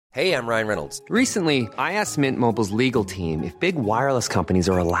Hey, I'm Ryan Reynolds. Recently, I asked Mint Mobile's legal team if big wireless companies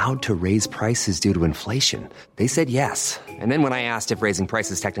are allowed to raise prices due to inflation. They said yes. And then when I asked if raising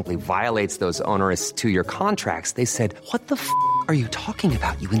prices technically violates those onerous two-year contracts, they said, "What the are you talking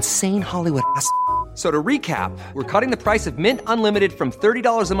about, you insane Hollywood ass?" So to recap, we're cutting the price of Mint Unlimited from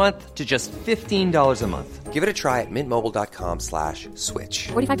 $30 a month to just $15 a month. Give it a try at mintmobile.com/switch.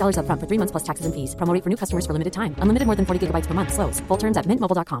 $45 up front for 3 months plus taxes and fees. Promo rate for new customers for limited time. Unlimited more than 40 gigabytes per month. Slows full terms at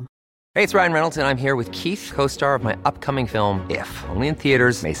mintmobile.com. Hey, it's Ryan Reynolds, and I'm here with Keith, co-star of my upcoming film, If, only in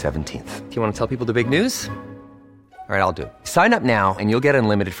theaters May 17th. Do you want to tell people the big news? All right, I'll do it. Sign up now and you'll get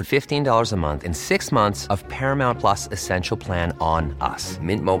unlimited for $15 a month and 6 months of Paramount Plus Essential Plan on us.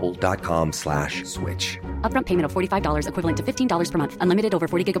 mintmobile.com/switch. Upfront payment of $45 equivalent to $15 per month. Unlimited over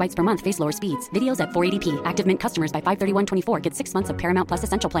 40 gigabytes per month. Face lower speeds. Videos at 480p. Active Mint customers by 531.24 get 6 months of Paramount Plus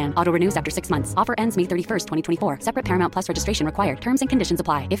Essential Plan. Auto renews after 6 months. Offer ends May 31st, 2024. Separate Paramount Plus registration required. Terms and conditions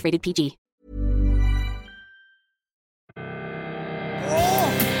apply if rated PG.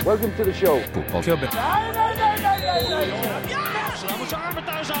 Welcome to the show. Voetbalclubben.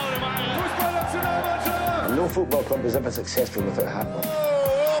 No football club is ever successful without Hatman.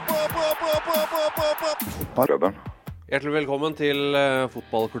 Hjertelig velkommen til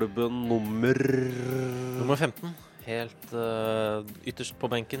fotballklubben Nummer 15. Helt ytterst på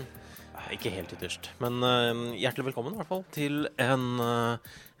benken. Ikke helt ytterst, men hjertelig velkommen I hvert fall til ja,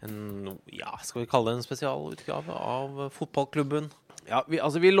 skal vi kalle det en spesialutgave av fotballklubben. Ja,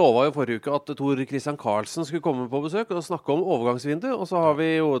 vi lovet jo forrige uke at Tor Christian Karlsen skulle komme på besøk og snakke om overgangsvindu, og så har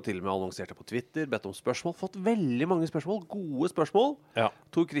vi jo til og med annonsert det på Twitter, bedt om spørsmål, fått veldig mange spørsmål, gode spørsmål. Ja.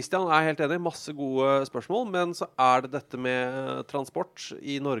 Tor Christian helt enig, masse gode spørsmål, men så det dette med transport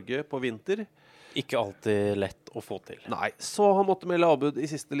I Norge på vinter. Ikke alltid lett å få til. Nei, så han måtte melde avbud I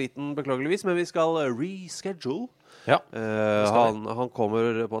siste liten, beklageligvis, men vi skal reschedule. Ja, han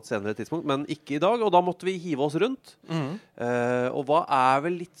kommer på et senere tidspunkt, men ikke I dag, og da måtte vi hive oss rundt. Og hva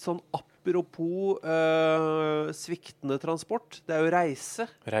vel litt sånn apropos sviktende transport? Det jo reise.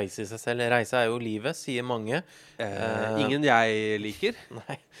 Reise I seg selv. Reise jo livet, sier mange. Ingen jeg liker.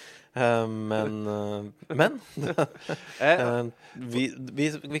 Nei. Men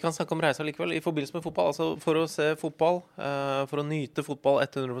vi kan snakke om reise likevel I forbindelse med fotball. Altså for å se fotball, for å nyte fotball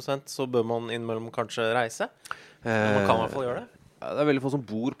 100%, så bør man innimellom kanskje reise. Man kan I hvert fall gjøre det. Det veldig få som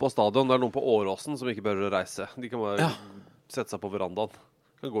bor på stadion. Det noen på Åråsen som ikke bør reise. De kan bare sette seg på verandaen.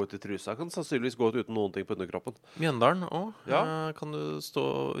 Kan gå ut I trusa. Kan sannsynligvis gå ut uten noen ting på underkroppen. Mjøndalen også. Ja. Kan du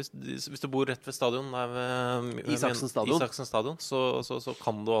stå, hvis du bor rett ved stadion, ved Isaksen stadion, så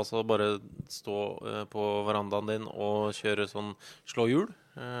kan du altså bare stå på verandaen din og kjøre sånn slå hjul,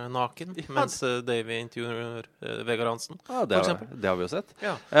 naken, mens Davy intervjuer Vegard Hansen, for eksempel. Det har vi jo sett.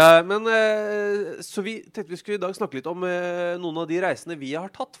 Ja. Så vi tenkte vi skulle I dag snakke litt om noen av de reisene vi har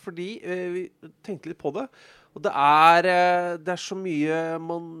tatt, fordi vi tenkte litt på det. Og det så mye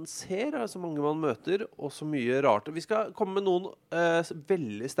man ser, så mange man møter, og så mye rart. Vi skal komme med noen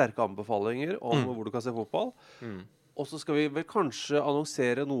veldig sterke anbefalinger om hvor du kan se fotball. Og så skal vi vel kanskje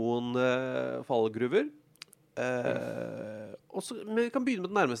annonsere noen fallgruver. Men vi kan begynne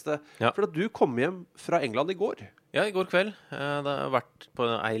med den nærmeste. Ja. For at du kom hjem fra England I går. Ja, I går kveld. Det har vært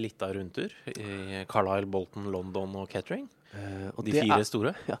på en liten rundtur I Carlisle, Bolton, London og Kettering. Og de 4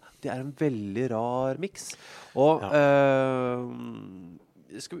 store. Ja, det en veldig rar mix. Og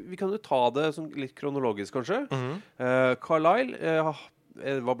vi kan jo ta det sånn litt kronologisk kanskje. Carlisle,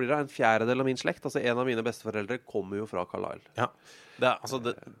 hva blir det? En fjerdedel av min slekt. Altså en av mine besteforeldre kommer jo fra Carlisle. Ja,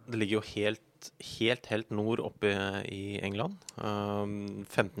 det ligger jo helt nord oppe I England.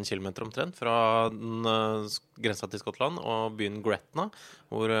 15 kilometer omtrent fra grensa til Skottland og byen Gretna,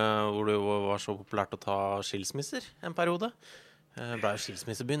 hvor det var så populært å ta skilsmisser en periode. Det ble jo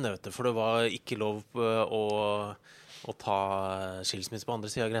skilsmissebyen, vet du, for det var ikke lov å ta skilsmisse på andre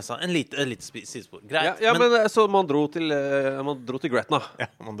siden av grensa. En lite sidespor. Greit. Ja, men så man dro til Gretna. Ja,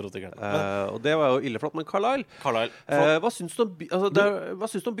 man dro til Gretna. Og det var jo ille flott, men Carlisle. Hva syns du om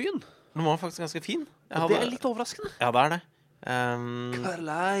byen? Den var faktisk ganske fin. Det litt overraskende. Ja, det det.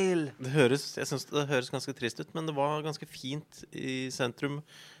 Carlisle. Jeg synes det høres ganske trist ut, men det var ganske fint I sentrum,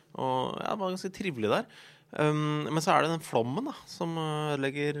 og det var ganske trivelig der. Men så det den flommen da, som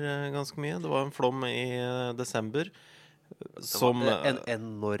legger ganske mye. Det var en flom I desember. Det var en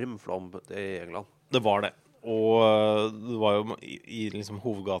enorm flom I England. Det var det. Og det var jo I liksom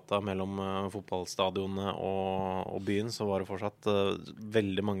hovedgata mellom fotballstadionene og byen, så var det fortsatt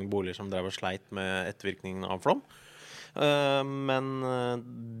veldig mange boliger som drev og sleit med ettervirkningen av flom. Men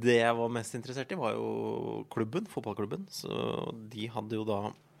det jeg var mest interessert I var jo klubben, fotballklubben. Så de hadde jo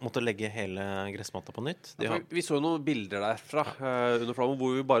da måtte legge hele gressmatta på nytt. Vi så jo noen bilder derfra under flommen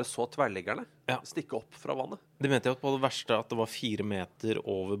hvor vi bare så tverrleggerne stikke opp fra vannet. De mente jo på det verste at det var 4 meter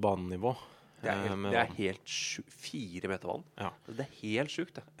over banenivå. Det er helt 4 meter vann. Ja. Det er helt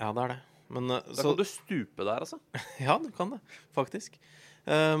sjukt, det. Ja, det er det. Men, da kan du stupe der, altså. Ja, du kan det, faktisk.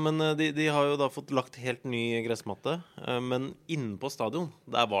 Men de har jo da fått lagt helt ny gressmatte. Men inne på stadion,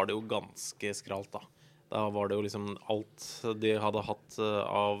 der var det jo ganske skralt, da. Da var det jo liksom alt de hadde hatt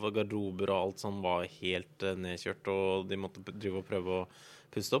av garderober og alt som var helt nedkjørt, og de måtte drive og prøve å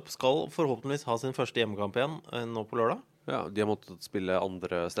puste opp. Skal forhåpentligvis ha sin første hjemmekamp igjen nå på lørdag. Ja, De har måttet spille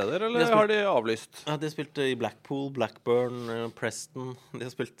andre steder, eller har de avlyst? Ja, de har spilt i Blackpool, Blackburn, Preston. De har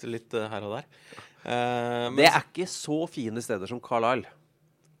spilt litt her og der. Det er ikke så fine steder som Carlisle.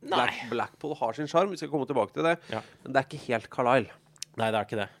 Blackpool har sin charm, vi skal komme tilbake til det. Ja. Men det er ikke helt Carlisle. Nei, det er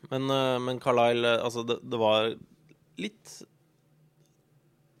ikke det. Men Carlisle, altså det var litt...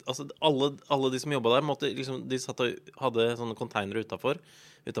 Altså alle de som jobbet der, liksom, de satt og hadde sånne containere utenfor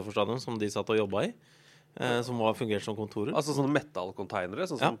stadion som de satt og jobbet i. Som fungerte som kontorer. Altså sånne metallcontainere,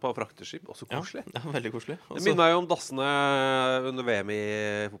 sånn som på frakteskip. Også koselig. Ja, veldig koselig. Det minner meg jo om dassene under VM i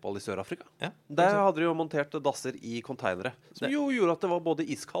fotball i Sør-Afrika. Ja, der hadde de jo montert dasser i containere, som jo gjorde at det var både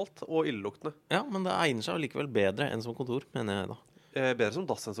iskaldt og illeluktende. Ja, men det egner seg likevel bedre enn som kontor, mener jeg da. Bedre som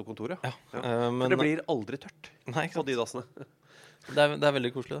dass enn som kontor, ja. Men for det blir aldri tørt på de dassene. Det er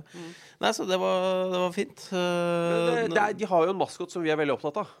veldig koselig, det. Nei, så det var fint. De har jo en maskot som vi er veldig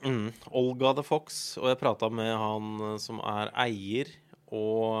opptatt av. Olga the Fox. Og jeg pratet med han som er eier,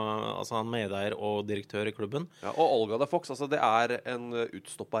 altså han medeier og direktør i klubben. Ja, og Olga the Fox, altså det er en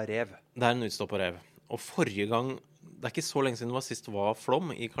utstoppet rev. Det er en utstoppet rev. Og forrige gang, det er ikke så lenge siden det var sist var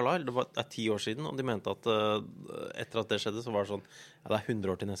flom i Carlisle. Det er 10 år siden, og de mente at etter at det skjedde, så var det sånn, ja, det er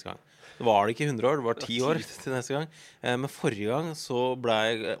 100 år til neste gang. Det var det ikke 100 år, det var 10 år til neste gang. Men forrige gang så ble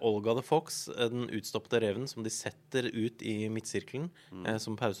Olga the Fox den utstoppede reven som de setter ut i midtsirkelen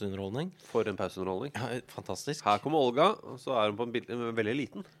som pauseunderholdning. For en pauseunderholdning. Ja, fantastisk. Her kommer Olga, og så er hun på en bild, veldig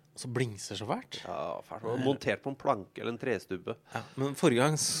liten. Og så blingser så fælt. Ja, fælt. Montert på en planke eller en trestubbe. Ja, men forrige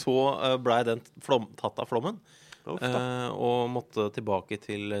gang så ble den tatt av flommen. Og måtte tilbake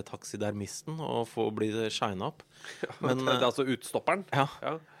til taxidermisten og bli shina opp. Men, det er altså utstopperen? Ja.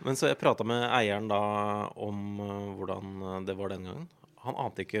 Men så jeg pratet med eieren da om hvordan det var den gangen. Han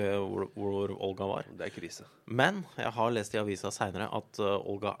ante ikke hvor Olga var. Det er krise. Men jeg har lest i avisa senere at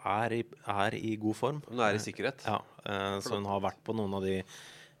Olga er i god form. Hun er i sikkerhet. Ja, så hun har vært på noen av de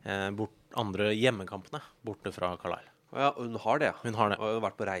andre hjemmekampene borte fra Carlisle. Ja, hun har det, ja. Hun har det. Og hun har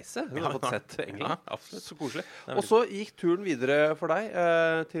vært på reise. Hun har fått sett England. Ja, absolutt. Så koselig. Og så gikk turen videre for deg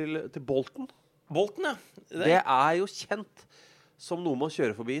til Bolton. Bolton, ja. Det er jo kjent som noe man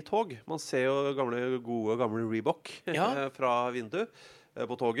kjører forbi i tog. Man ser jo gamle Reebok fra vinduet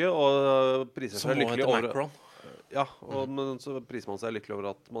på toget, og priser seg lykkelig over... Ja, men så priser man seg lykkelig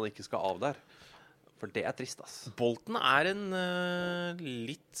over at man ikke skal av der. For det er trist, ass. Bolton er en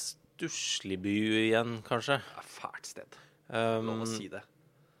litt stusslig by igjen, kanskje. Ja, fælt sted. Lov å si det.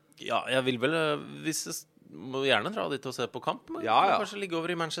 Ja, jeg vil vel, hvis jeg må gjerne dra dit og se på kamp, men kanskje ligge over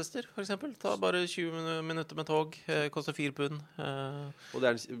i Manchester, for eksempel. Ta bare 20 minutter med tog, koster 4 pund. Og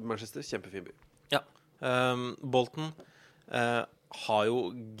det er Manchester, kjempefin by. Ja. Bolton har jo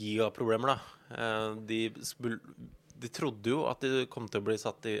gigaproblemer, da. De trodde jo at de kom til å bli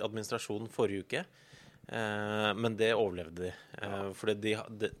satt i administrasjon forrige uke, men det overlevde de. Fordi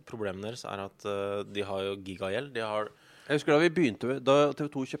problemet deres er at de har jo gigagjeld. Jeg husker da vi begynte, da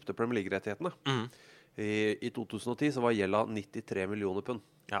TV 2 kjøpte Premier League-rettighetene. I 2010 så var gjelda 93 millioner pund.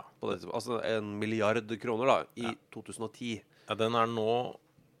 Ja. Altså 1 milliard kroner da, i 2010. Ja, den er nå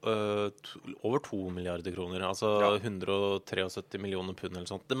over 2 milliarder kroner. Altså 173 millioner pund eller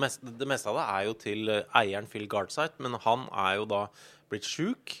sånt. Det meste av det er jo til eieren Phil Gardside, men han er jo da blitt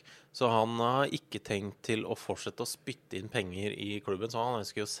syk, så han har ikke tenkt til å fortsette å spytte inn penger i klubben, så han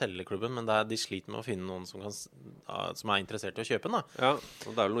ønsker jo å selge klubben, men de sliter med å finne noen som er interessert i å kjøpe den da. Ja,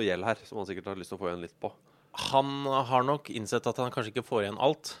 og det er vel noe gjeld her, som han sikkert har lyst til å få igjen litt på. Han har nok innsett at han kanskje ikke får igjen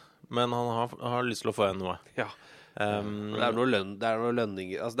alt, men han har lyst til å få igjen noe. Ja. Det er noe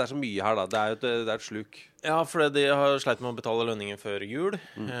lønninger, altså det er så mye her da, det er et sluk. Ja, for de har sleit med å betale lønninger før jul,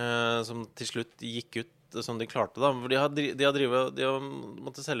 som til slutt gikk ut som de klarte da. De har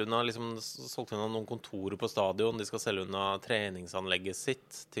måttet selge unna, liksom solgt unna noen kontorer på stadion, de skal selge unna treningsanlegget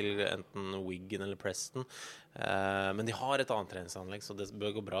sitt til enten Wigan eller Preston, men de har et annet treningsanlegg, så det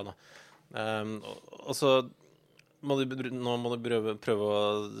bør gå bra da. Og så nå må de prøve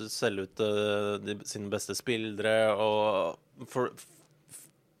å selge ut sine beste spillere, og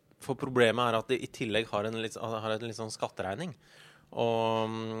for problemet er at de i tillegg har en litt sånn skatteregning.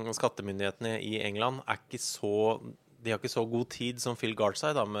 Og skattemyndighetene i England de har ikke så god tid som Phil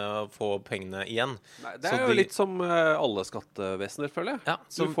Gardside da, med å få pengene igjen. Nei, det er jo litt som alle skattevesener, føler jeg. Ja,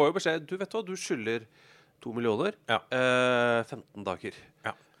 så, du får jo beskjed, du vet hva, du skylder 2 millioner, 15 dager.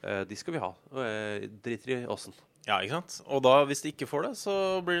 Ja. De skal vi ha. Driter i åssen. Ja, ikke sant? Og da, hvis de ikke får det, så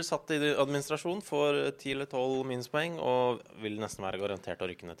blir det satt i administrasjon for 10 eller 12 minuspoeng, og vil nesten være garantert å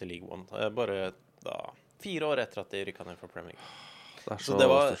rykke ned til League One. Bare da 4 år etter at de rykket ned fra Premier League. Det er så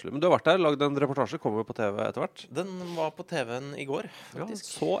stusslig. Men du har vært der, lagd en reportasje, kommer jo på TV etter hvert. Den var på TV-en i går, faktisk.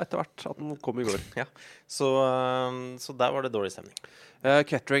 Ja, så etter hvert at den kom i går. Ja, så der var det dårlig stemning.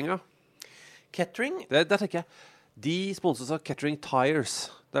 Kettering, ja. Kettering? Der tenker jeg. De sponses av Kettering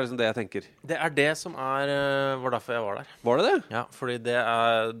Tires. Det er liksom det jeg tenker. Det er det som var derfor jeg var der. Var det det? Ja,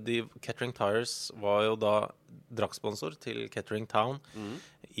 fordi Kettering Tires var jo da draktsponsor til Kettering Town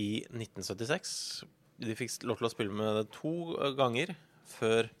i 1976. De fikk lov til å spille med det 2 ganger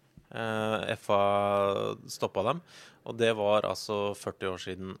før FA stoppet dem. Og det var altså 40 år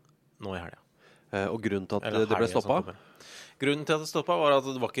siden nå i helga. Og grunnen til at det ble stoppet? Grunnen til at det stoppet var at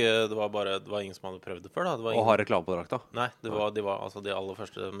det var ingen som hadde prøvd det før. Da. Det var ingen... Og ha reklame på drakta? Nei, de var altså de aller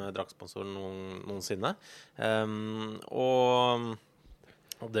første med draktsponsor noensinne.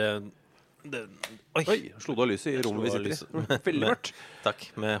 Og det Oi, slo du av lyset i rommet vi sitter i? Veldig mørkt. Takk,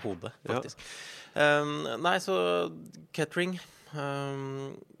 med hodet, faktisk. Ja. Nei, så Kettering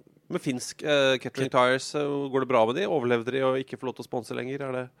Med finsk Kettering Tires, går det bra med de? Overlevde de og ikke får lov til å sponse lenger?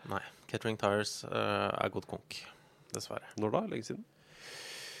 Er det? Nei, Kettering Tires gått konk, dessverre. Når da? Lenge siden?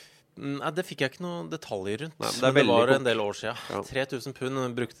 Nei, det fikk jeg ikke noen detaljer rundt. Nei, men det var en del år siden. Ja. 3000 pund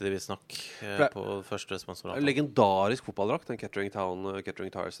brukte de visstnok på første sponsorat. Legendarisk fotballdrakt, den Kettering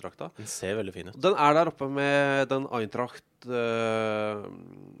Tires-drakta. Den ser veldig fin ut. Den er der oppe med den Eintracht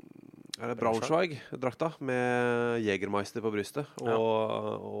Braunschweig-drakta med Jägermeister på brystet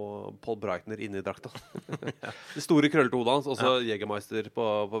og Paul Breitner inne i drakta. Det store krøllete hodet hans, også Jägermeister på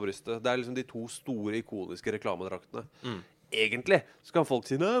brystet. Det er liksom de 2 store ikoniske reklamedraktene. Egentlig så kan folk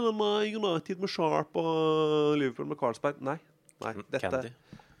si nei, det er United med Sharp og Liverpool med Carlsberg. Nei, dette Candy.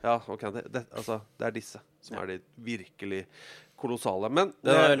 Ja, og Candy. Det er disse som er de virkelig kolossale. Men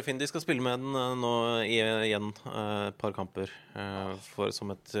det er veldig fint. De skal spille med den nå igjen et par kamper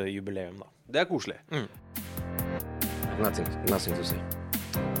som et jubileum da. Det er koselig. Nothing to say.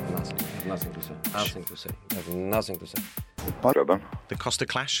 Nothing to say. The Costa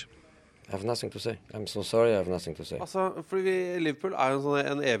Clash. I have nothing to say. I'm so sorry, I have nothing to say. Altså, fordi Liverpool er jo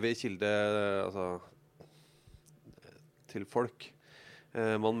en evig kilde til folk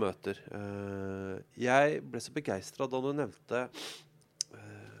man møter. Jeg ble så begeistret da du nevnte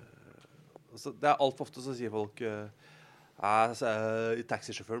det er alt for ofte så sier folk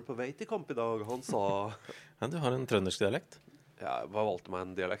taxisjåføren på vei til kamp i dag, han sa ja, du har en trøndersk dialekt. Ja, jeg valgte meg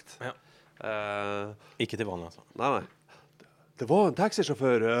en dialekt. Ja. Ikke til vanlig, altså. Nei. Det var en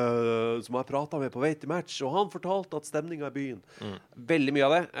taxisjåfør som jeg pratet med på vei til match, og han fortalte at stemningen i byen. Veldig mye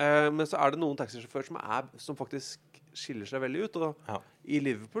av det. Men så er det noen taxisjåfører som faktisk skiller seg veldig ut. Og i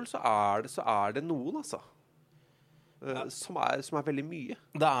Liverpool så er det noen, altså. Som er veldig mye.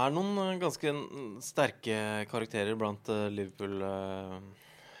 Det er noen ganske sterke karakterer blant Liverpool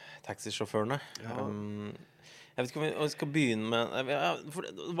taxisjåførene. Ja. Jeg vet ikke om vi skal begynne med for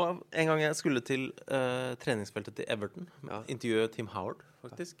det var en gang jeg skulle til treningsfeltet til Everton. Intervjuet Tim Howard,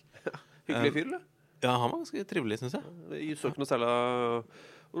 faktisk. Hyggelig fyr, eller? Ja, han var ganske trivelig, synes jeg. Jeg så ikke noe særlig.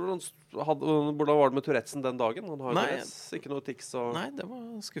 Hvordan var det med Tourettesen den dagen? Han har ikke noe tics og... Nei, det var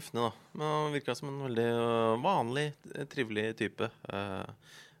skuffende da. Men han virket som en veldig vanlig, trivelig type.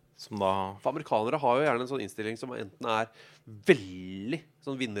 Som da... For amerikanere har jo gjerne en sånn innstilling som enten er veldig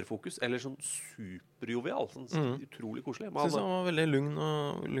sånn vinnerfokus, eller sånn superjovial, sånn utrolig koselig. Jeg synes han var veldig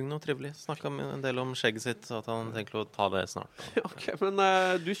lugn og trivelig. Snakket en del om skjegget sitt, så at han tenkte å ta det snart. Ok, men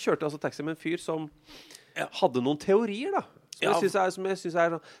du kjørte altså taxi med en fyr som hadde noen teorier da. Som jeg synes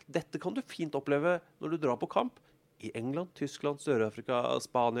er dette kan du fint oppleve når du drar på kamp i England, Tyskland, Sør-Afrika,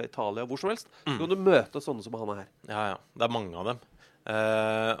 Spania, Italia, hvor som helst. Så kan du møte sånne som han er her. Ja, det er mange av dem.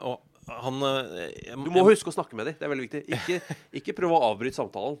 Og han du må huske å snakke med dem, det er veldig viktig. Ikke prøve å avbryte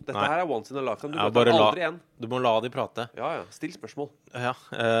samtalen. Dette her er once in a lifetime. Du møter aldri igjen. Du må la de prate. Ja, still spørsmål. Ja,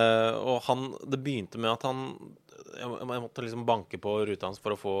 og det begynte med at jeg måtte liksom banke på ruta hans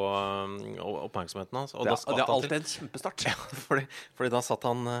for å få oppmerksomheten hans. Og det er alltid en kjempestart. Ja, fordi da satt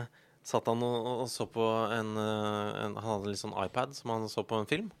han og så på han hadde litt sånn iPad som han så på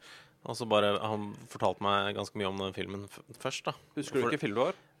en film. Og så han fortalte meg ganske mye om den filmen først da. Husker du ikke film det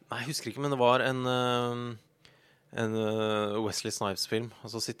var? Nei, jeg husker ikke, men det var en Wesley Snipes-film. Og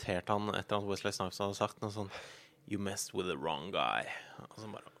så siterte han etter at Wesley Snipes hadde sagt noe sånn You messed with the wrong guy. Og så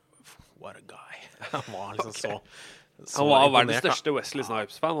bare what a guy. Han var liksom så Han var imponert, verdens da. største Wesley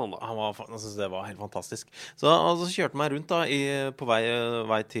Snipes-fan, han da. Jeg synes det var helt fantastisk. Så kjørte han meg rundt da på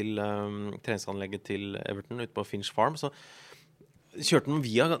vei til treningsanlegget til Everton ute på Finch Farm. Så kjørte han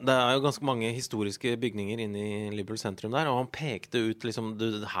via, det er jo ganske mange historiske bygninger inne i Liverpool sentrum der, og han pekte ut liksom,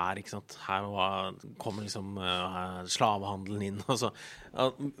 her, ikke sant, her kommer liksom slavehandelen inn, og så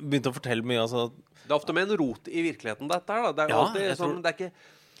begynte å fortelle mye, altså. Det er ofte med en rot i virkeligheten dette her da. Det er jo alltid sånn, det er ikke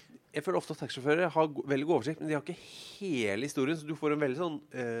jeg føler ofte at taxisjåfører har veldig god oversikt, men de har ikke hele historien, så du får en veldig sånn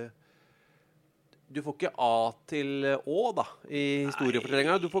du får ikke A til Å da i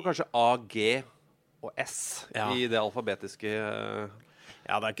historiefortellingen. Du får kanskje A, G og S i det alfabetiske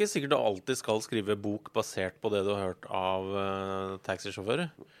Ja, det er ikke sikkert du alltid skal skrive bok basert på det du har hørt av taxisjåfører.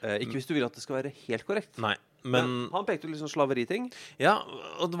 Ikke hvis du vil at det skal være helt korrekt. Nei, men han pekte jo litt sånn slaveriting. Ja,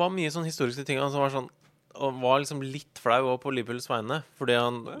 og det var mye sånn historiske ting som var sånn, og var liksom litt flau også på Liverpools vegne, fordi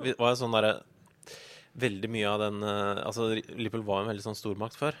han var sånn der veldig mye av den altså Liverpool var en veldig sånn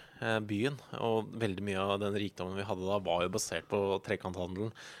stormakt før byen, og veldig mye av den rikdommen vi hadde da var jo basert på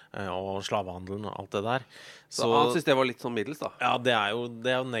trekanthandelen og slavehandelen og alt det der. Så han synes det var litt sånn middels da? Ja, det er jo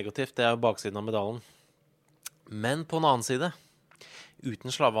negativt, det er jo baksiden av medaljen. Men på en annen side,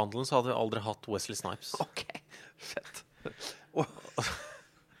 uten slavehandelen så hadde vi aldri hatt Wesley Snipes. Ok, fett.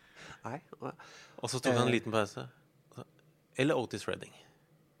 Nei. Og så tok han en liten pause. Eller Otis Redding.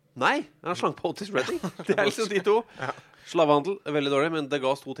 Nei, han slank på Otis Redding. Det er liksom de to. Slavehandel er veldig dårlig, men det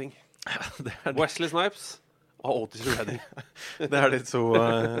ga oss to ting. Wesley Snipes og Otis Redding. Det er de to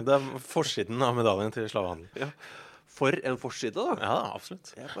det er forsiden av medaljen til slavehandel. Ja. For en forside da. Ja,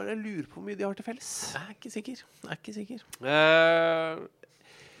 absolutt. Jeg bare lurer på hvor mye de har til felles. Jeg er ikke sikker.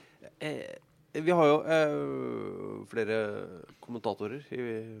 Vi har jo flere kommentatorer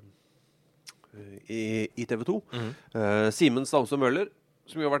i TV 2. Simen Stamsø Møller,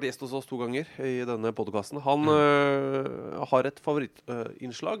 som jo har vært gjest hos oss 2 ganger i denne podcasten, han har et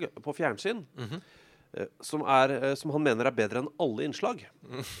favorittinnslag på fjernsyn som han mener er bedre enn alle innslag.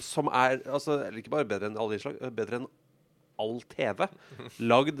 Som altså, eller ikke bare bedre enn alle innslag, bedre enn all TV,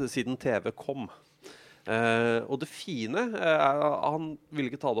 lagd siden TV kom. Og det fine han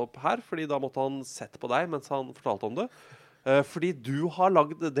ville ikke ta det opp her, fordi da måtte han sett på deg mens han fortalte om det. Fordi du har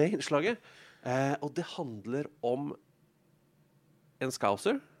lagd det innslaget, og det handler om en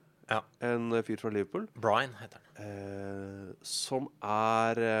scouser, en fyr fra Liverpool, Brian heter han, som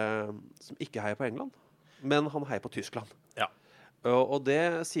ikke heier på England, men han heier på Tyskland. Ja. Og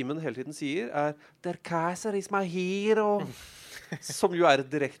det Simen hele tiden sier Der Kaiser is my hero, som jo et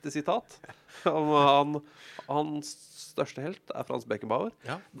direkte sitat. Hans største helt Frans Beckenbauer.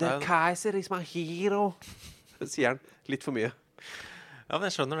 Der Kaiser is my hero, sier han litt for mye. Ja, men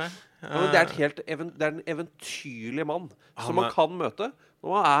jeg skjønner det. Men det er en eventyrlig mann som man kan møte når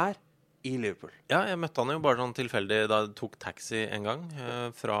man i Liverpool. Ja, jeg møtte han jo bare sånn tilfeldig da jeg tok taxi en gang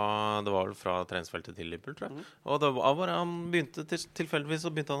det var vel fra treningsfeltet til Liverpool, tror jeg. Og det var bare han begynte tilfeldigvis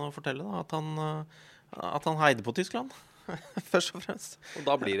så begynte han å fortelle da, at han heide på Tyskland først og fremst. Og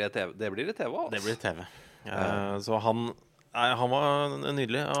da blir det TV. Det blir det TV også. Det blir TV. Så han var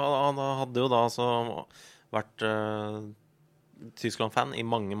nydelig. Han hadde jo da altså vært Tyskland-fan i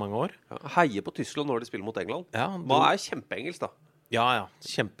mange, mange år. Heier på Tyskland når de spiller mot England. Ja, Man kjempeengelsk da. Ja,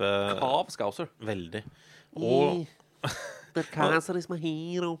 kjempe... Kav Scouser. Veldig. Og The Kaiser is my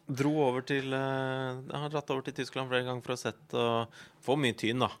hero. Dro over til jeg har dratt over til Tyskland flere ganger for å sett og få mye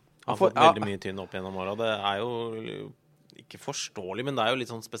tyn da. Han har fått veldig mye tyn opp gjennom året. Det er jo ikke forståelig, men det er jo litt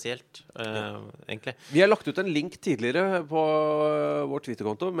sånn spesielt egentlig. Vi har lagt ut en link tidligere på vår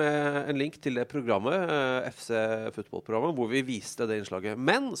Twitter-konto med en link til det programmet, FC Fotballprogrammet, hvor vi viste det innslaget.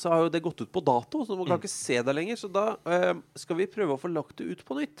 Men så har jo det gått ut på dato, så man kan ikke se det lenger, så da skal vi prøve å få lagt det ut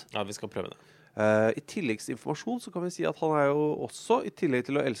på nytt. Ja, vi skal prøve det. I tilleggsinformasjon så kan vi si at han jo også, i tillegg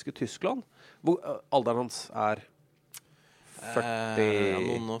til å elske Tyskland, hvor alderen hans 40...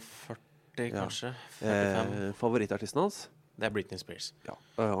 noen og 40 kanskje. 45. Favorittartisten hans? Det Britney Spears. Ja.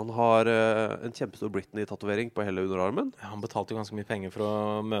 Han har en kjempestor Britney-tatovering på hele underarmen. Han betalte jo ganske mye penger for å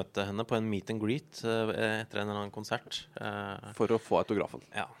møte henne på en meet and greet etter en eller annen konsert. For å få autografen.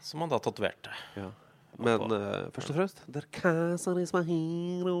 Ja, som han da tatoverte. Ja. Men først og fremst Der Kaiser is my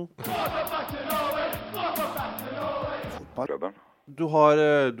hero. Du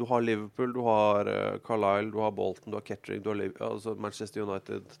har Liverpool, du har Carlisle, du har Bolton, du har Kettering, du har altså Manchester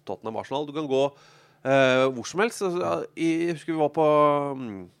United, Tottenham, Arsenal. Du kan gå hvor som helst. Jeg husker vi var på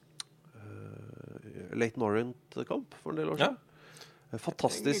Leyton Orient-kamp for en del år siden. Ja.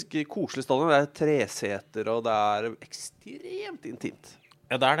 Fantastisk koselig stadion. Det 3 seter, og det ekstremt intimt.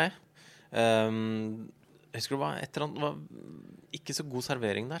 Ja, det det. Jeg husker det var et eller annet, det var ikke så god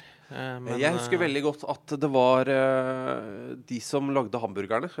servering der. Men, Jeg husker veldig godt at det var de som lagde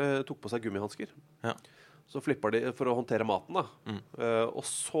hamburgerne, tok på seg gummihansker. Ja. Så flipper de for å håndtere maten da. Og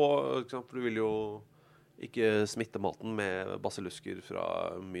så, for du vil jo ikke smitte maten med basillusker fra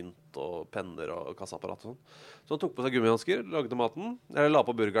mynt og penner og kassaapparat og sånn. Så han tok på seg gummihansker, lagde maten, eller la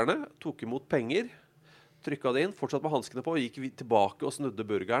på burgerne, tok imot penger, trykket det inn, fortsatt med hanskene på, gikk tilbake og snudde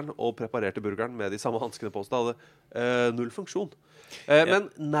burgeren og preparerte burgeren med de samme hanskene på, så det hadde null funksjon. Men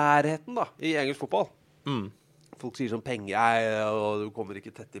nærheten da, i engelsk fotball, folk sier sånn penger, og du kommer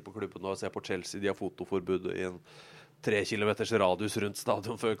ikke tett inn på klubben og ser på Chelsea, de har fotoforbud i en 3 kilometers radius rundt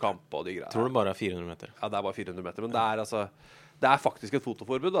stadion før kamp og de greier. Tror det bare er 400 meter. Ja, det er bare 400 meter, men det er faktisk et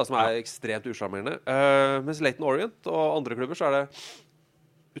fotoforbud da, som er ekstremt usjarmerende. Mens Leyton Orient og andre klubber så er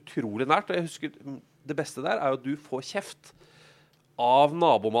det utrolig nært, og jeg husker det beste der er jo at du får kjeft av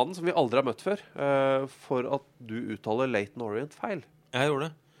nabomannen som vi aldri har møtt før, for at du uttaler Leyton Orient feil. Jeg gjorde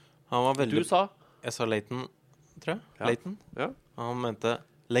det. Han var veldig... Du sa? Jeg sa Leyton, tror jeg. Ja. Leyton. Ja. Han mente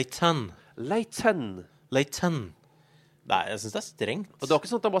Leyton. Leyton. Leyton. Nei, jeg synes det er strengt. Og det var ikke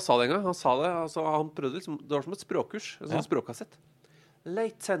sånn at han bare sa det en gang. Han sa det, altså, han prøvde liksom, det var som et språkkurs, en sånn språkkassett.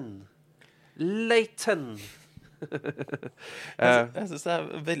 Leyton. Leyton. Jeg synes det er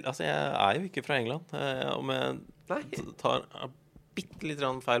veldig... Altså, jeg er jo ikke fra England. Om jeg tar bitte litt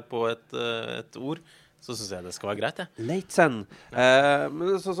feil på et ord, så synes jeg det skal være greit, ja. Leyton.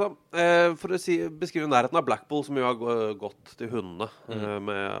 Men for å beskrive nærheten av Blackpool, som jo har gått til hundene,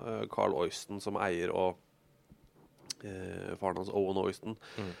 med Carl Oyston som eier, og faren hans Owen Oyston.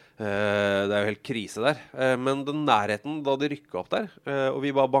 Det er jo helt krise der. Men den nærheten da de rykket opp der, og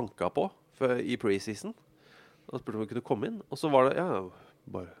vi bare banket på i pre-season, og spurte om vi kunne komme inn, og så var det,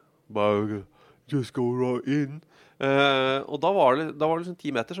 bare just go right in. Og da var det liksom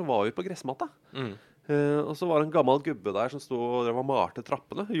 10 meter, så var vi på gressmatta. Og så var det en gammel gubbe der som stod og drev og malte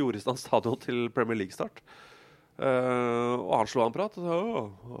trappene, gjorde i stand stadion til Premier League start. Og han slo en prat og sa,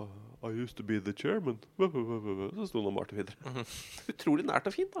 I used to be the chairman. Så stod han og malte videre. Utrolig nært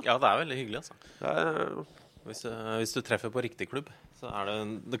og fint da. Ja, det er veldig hyggelig, altså. Hvis du treffer på riktig klubb, så er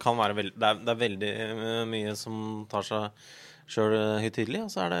det kan være det er veldig mye som tar seg selv høytidelig,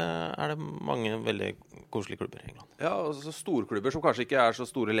 og så er det mange veldig koselige klubber i England. Ja, altså storklubber som kanskje ikke er så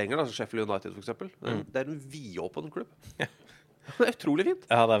store lenger, da, som Sheffield United for eksempel. Det er en vidåpen klubb. Det er utrolig fint.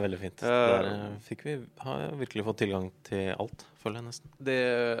 Ja, det er veldig fint. Der har virkelig fått tilgang til alt, føler jeg nesten.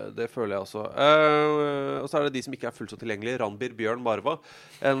 Det føler jeg også. Og så er det de som ikke er fullt så tilgjengelige. Ranbir Bjørn Marva.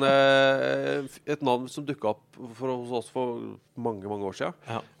 Et navn som dukket opp hos oss for mange, mange år siden.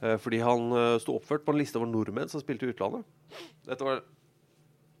 Ja. Fordi han stod oppført på en liste over nordmenn som spilte i utlandet. Dette var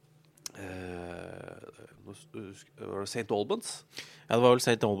St. Albans. Ja, det var vel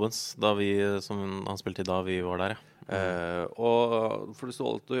St. Albans som han spilte i da vi var der, ja. Og for det stod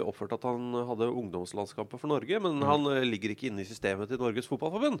alltid oppført at han hadde ungdomslandskamper for Norge, men han ligger ikke inne i systemet til Norges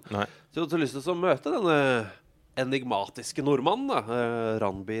fotballforbund. Nei. Så jeg hadde lyst til å møte denne enigmatiske nordmannen da,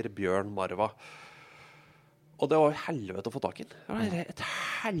 Ranbir Bjørn Marva. Og det var helvete å få tak i den. Det var et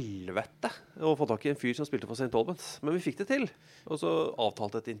helvete å få tak i en fyr som spilte for St. Albans. Men vi fikk det til. Og så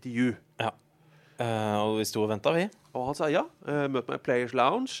avtalte et intervju. Ja. Og vi stod og ventet, vi. Og han sa ja, møt meg i Players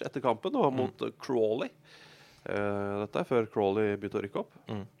Lounge etter kampen, og han mot Crawley. Dette før Crawley begynte å rykke opp.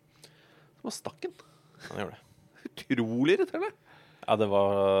 Så var stakken. Han gjorde det. Utrolig irriterende. Ja, det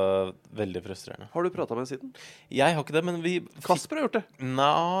var veldig frustrerende. Har du pratet med en siden? Jeg har ikke det, men Kasper har gjort det.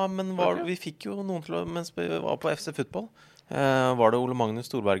 Nei, men vi fikk jo noen til å, mens vi var på FC Football, var det Ole Magnus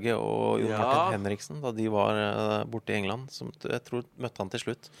Storberget og Jon Martin Henriksen, da de var borte i England, som jeg tror møtte han til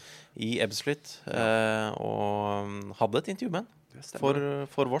slutt i Ebbsfleet, og hadde et intervju med han.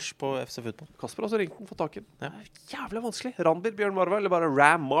 For vårs på FC Football. Kasper har også ringt den for taken. Ja. Jævlig vanskelig. Ranbir Bjørn Marva, eller bare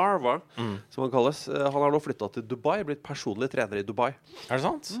Ram Marva, som han kalles. Han har nå flyttet til Dubai, blitt personlig trener i Dubai. Er det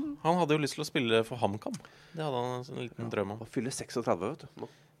sant? Han hadde jo lyst til å spille for HamKam. Det hadde han en liten drøm om. Han fyller 36, vet du.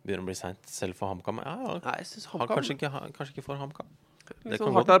 Begynner å bli sent selv for HamKam. Ja, nei, jeg synes HamKam... Kanskje ikke for HamKam. Det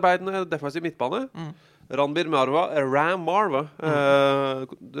kan hardt arbeidende defensiv midtbane. Ranbir Marva, Ram Marva.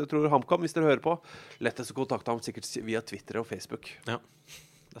 Jeg tror HamKam, hvis dere hører på, lettest å kontakte ham sikkert via Twitter og Facebook. Ja,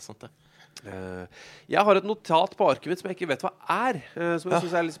 det er sant det. Jeg har et notat på arket mitt som jeg ikke vet hva er, som jeg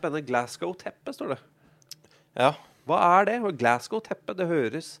synes er litt spennende. Glasgow-teppe, står det. Ja. Hva er det? Glasgow-teppe, det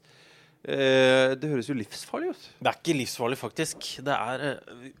høres jo livsfarlig ut. Det er ikke livsfarlig, faktisk. Det er,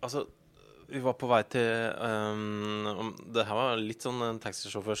 altså... Vi var på vei til det her var litt sånn en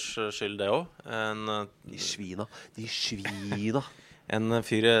taxisjåførs skyld det også. De svina en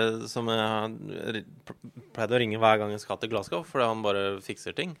fyr som jeg pleide å ringe hver gang jeg skal til Glasgow, fordi han bare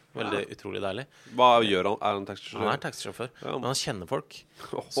fikser ting. Veldig utrolig deilig. Hva gjør han? Han taxisjåfør? Han taxisjåfør, men han kjenner folk.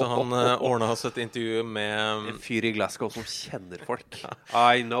 Så han ordnet oss et intervju med en fyr i Glasgow som kjenner folk.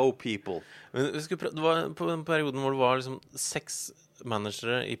 I know people. Men det var på den perioden hvor det var liksom 6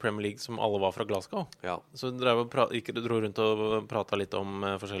 managere i Premier League som alle var fra Glasgow. Ja. Så dro rundt og pratet litt om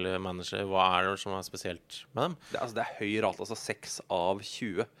forskjellige managere. Hva det som spesielt med dem? Det høy rate, altså 6 av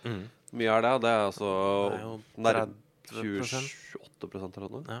 20. Mye det? Det altså nærmere 28%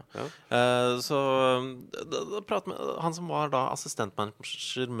 eller noe. Ja. Så da pratet med han som var da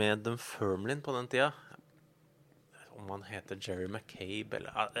assistentmanager med Dunfermline på den tida. Om han heter Jerry McCabe eller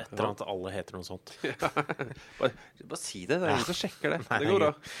et eller annet, alle heter noe sånt. bare si det, det ingen som sjekker det. Nei, det går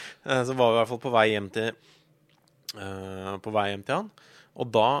bra. Så var vi i hvert fall på vei hjem til han, og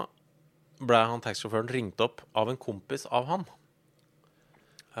da ble han taxisjåføren ringt opp av en kompis av han,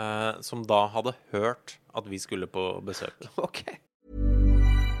 som da hadde hørt at vi skulle på besøk. Ok.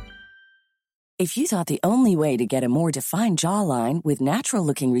 If you thought the only way to get a more defined jawline with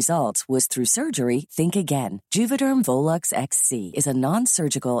natural-looking results was through surgery, think again. Juvederm Volux XC is a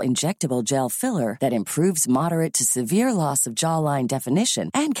non-surgical injectable gel filler that improves moderate to severe loss of jawline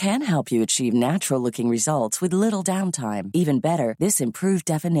definition and can help you achieve natural-looking results with little downtime. Even better, this improved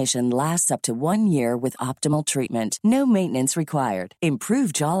definition lasts up to 1 year with optimal treatment. No maintenance required.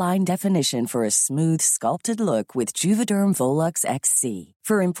 Improve jawline definition for a smooth, sculpted look with Juvederm Volux XC.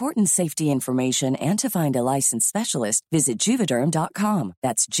 For important safety information and to find a licensed specialist, visit Juvederm.com.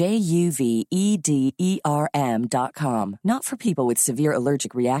 That's JUVEDERM.com. Not for people with severe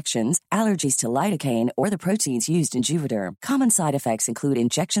allergic reactions, allergies to lidocaine, or the proteins used in Juvederm. Common side effects include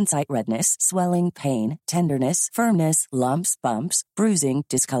injection site redness, swelling, pain, tenderness, firmness, lumps, bumps, bruising,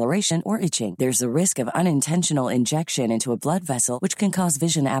 discoloration, or itching. There's a risk of unintentional injection into a blood vessel, which can cause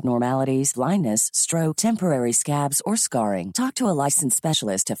vision abnormalities, blindness, stroke, temporary scabs, or scarring. Talk to a licensed specialist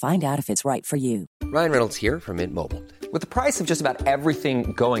to find out if it's right for you. Ryan Reynolds here from Mint Mobile. With the price of just about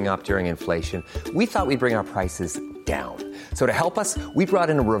everything going up during inflation, we thought we'd bring our prices down. So to help us, we brought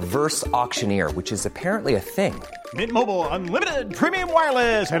in a reverse auctioneer, which is apparently a thing. Mint Mobile Unlimited Premium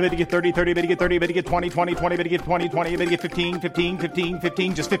Wireless. How to get 30, 30, bit to get 30, bit to get 20, 20, 20, bit to get 20, 20, bit to get 15, 15, 15,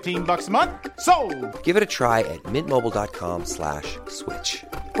 15, just $15 a month? Sold! Give it a try at mintmobile.com/switch.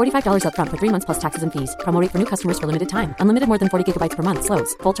 $45 up front for 3 months plus taxes and fees. Promo rate for new customers for limited time. Unlimited more than 40 gigabytes per month.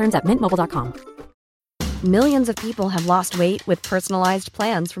 Slows full terms at mintmobile.com. Millions of people have lost weight with personalized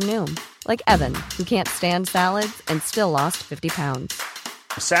plans from Noom. Like Evan, who can't stand salads and still lost 50 pounds.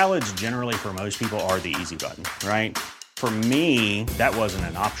 Salads generally for most people are the easy button, right? For me, that wasn't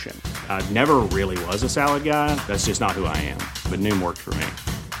an option. I never really was a salad guy. That's just not who I am. But Noom worked for me.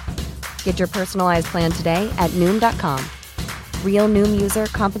 Get your personalized plan today at Noom.com. Real Noom user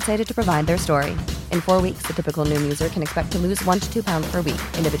compensated to provide their story. In 4 weeks, the typical Noom user can expect to lose 1 to 2 pounds per week.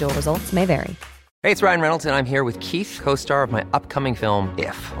 Individual results may vary. Hey, it's Ryan Reynolds, and I'm here with Keith, co-star of my upcoming film,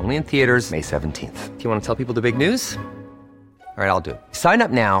 If, only in theaters May 17th. Do you want to tell people the big news? All right, I'll do it. Sign up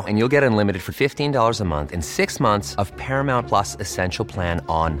now and you'll get unlimited for $15 a month and 6 months of Paramount Plus Essential Plan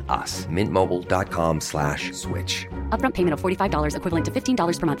on us. Mintmobile.com/switch. Upfront payment of $45 equivalent to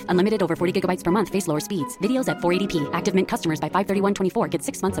 $15 per month. Unlimited over 40 gigabytes per month. Face lower speeds. Videos at 480p. Active Mint customers by 531.24 get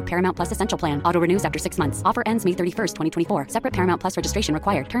 6 months of Paramount Plus Essential Plan. Auto renews after 6 months. Offer ends May 31st, 2024. Separate Paramount Plus registration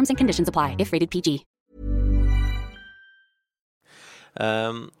required. Terms and conditions apply if rated PG.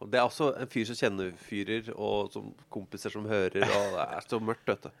 Det også en fyr som kjenner fyrer, og som kompiser som hører, og det så mørkt,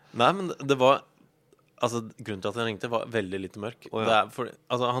 vet du. Nei, men det var... Altså, grunnen til at han ringte var veldig litt mørk. Ja. Det for,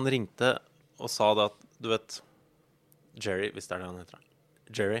 altså, han ringte og sa det at, du vet, Jerry, hvis det det han heter.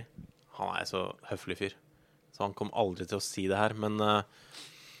 Jerry, han så høflig fyr. Så han kom aldri til å si det her, men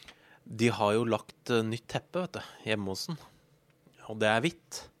de har jo lagt nytt teppe, vet du, hjemme hos den. Og det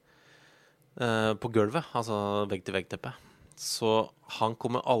hvitt. På gulvet, altså vegg-til-vegg-teppe. Så han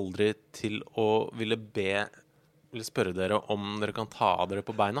kommer aldri til å ville spørre dere om dere kan ta av dere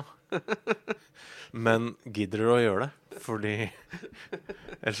på beina. Men gidder dere å gjøre det? Fordi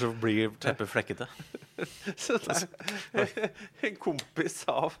ellers så blir teppet flekkete. Så en kompis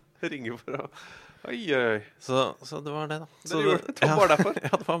av ringer for å... Oi. Så det var det da. Det var bare derfor?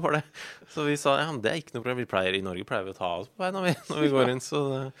 Ja, det var bare det. Så vi sa, ja, det ikke noe problem. I Norge pleier vi å ta oss på beina når vi går inn,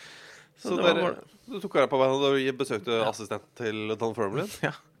 så du tok deg på beina da du besøkte assistent til Dunfermline?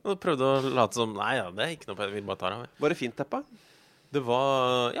 Ja, og prøvde å late som, nei, ja, det ikke noe problem, vi bare tar av. Var det fint teppe? Det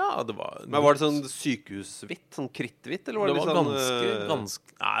var, ja, det var... Men var det sånn sykehusvitt, sånn kritthvitt, eller var det, det var litt ganske,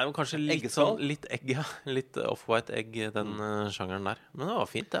 nei, det var kanskje litt egg, ja. Litt off-white egg, den sjangeren der. Men det var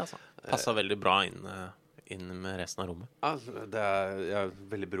fint det, altså. Passet veldig bra inn inn med resten av rommet. Det er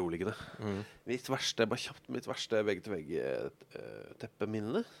veldig beroligende. Mitt verste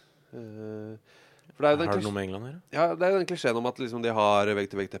vegg-til-vegg-teppeminne. For Har du noe med England å gjøre? Ja, det er den klisjeen om at liksom, de har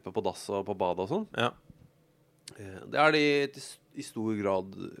vegg-til-vegg-teppe på dass og på badet og sånn. Ja. Det har de i stor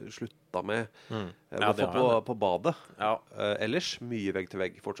grad slutta med. På badet. Ja. Ellers mye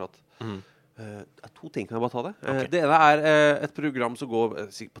vegg-til-vegg fortsatt. Det er 2 ting, kan jeg bare ta det? Okay. Det ene er et program som går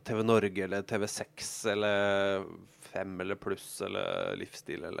sikkert på TV Norge eller TV6 eller 5 eller pluss eller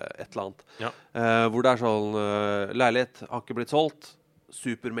livsstil eller et eller annet. Ja. Hvor det er sånn leilighet har ikke blitt solgt.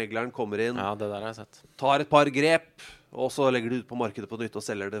 Supermegleren kommer inn. Ja, det der har jeg sett. Tar et par grep, og så legger det ut på markedet på nytt og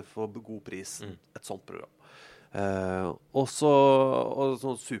selger det for god pris. Et sånt program. Og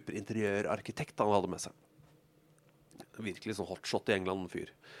sånn superinteriørarkitekt han hadde med seg. Virkelig sånn hotshot i England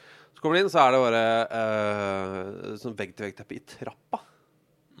fyr. Så kommer det inn, så er det bare sånn vegg-til-vegg-teppe i trappa.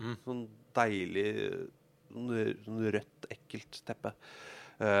 Sånn deilig, sånn rødt, ekkelt teppe.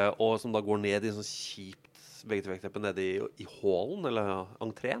 Og som da går ned i sånn kjipt vegg-til-vegg-teppe nede i hallen, eller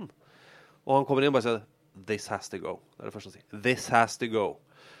entreen. Og han kommer inn og bare sier, "This has to go." Det er det første han sier. "This has to go."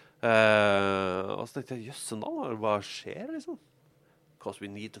 Og så tenkte jeg, jøssen da, hva skjer liksom? "Because we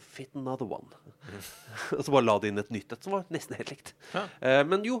need to fit another one." Og så bare la det inn et nytt, som var nesten helt likt. Ja.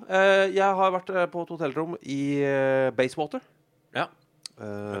 Men jo, jeg har vært på et hotellrom i Bayswater. Ja.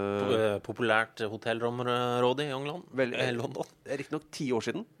 Populært hotellrområde i England. London. Riktig nok 10 år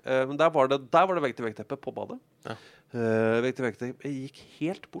siden. Men der var det vegg-til-vegg-teppe på badet. Ja. Vegg-til-vegg-teppe gikk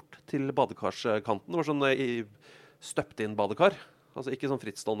helt bort til badekarkanten. Det var sånn støpt inn badekar. Altså ikke sånn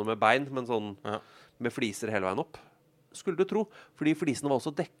frittstående med bein, men sånn med fliser hele veien opp. Skulle du tro, fordi flisene var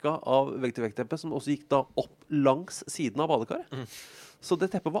også dekket av vegg-til-vegg-teppe, som også gikk da opp langs siden av badekaret. Så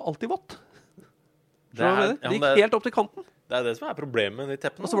det teppet var alltid vått. Det gikk helt opp til kanten. Det er det som er problemet med de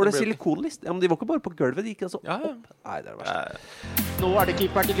teppene. Og så var det silikonlist. Ja, men de var ikke bare på gulvet, de gikk altså opp. Nei, det er det verste. Nå er det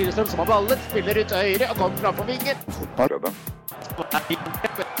keeperen til Lillestrøm som har ballet, spiller ut høyre og kommer fram på vingen.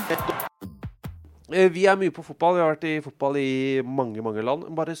 Vi er mye på fotball. Vi har vært i fotball i mange, mange land.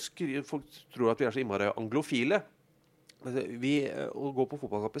 Folk tror at vi er så innmari anglofile. Å gå på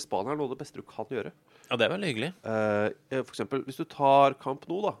fotballkamp i Spania er noe av det beste du kan gjøre. Ja, det er veldig hyggelig. For eksempel, hvis du tar Camp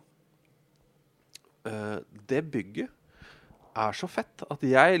Nou da. Det bygget er så fett at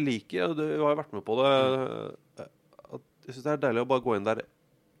jeg liker, og du har vært med på det, at jeg synes det er deilig å bare gå inn der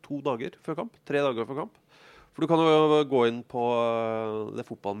 2 dager før kamp, 3 dager før kamp. For du kan jo gå inn på det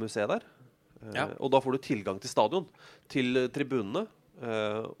fotballmuseet der, og da får du tilgang til stadion, til tribunene,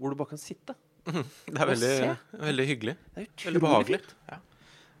 hvor du bare kan sitte. Det er veldig hyggelig. Det er veldig behagelig. Ja.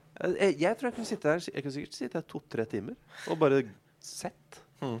 Jeg tror jeg kunne sitte der, jeg kunne sikkert sitte her 2-3 timer, og bare sett.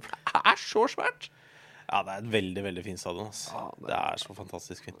 For det er så svært. Ja, det er et veldig, veldig fint stadion. Det er så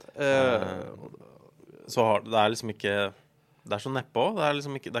fantastisk fint. Så det er liksom ikke... Det er så neppe også. Det er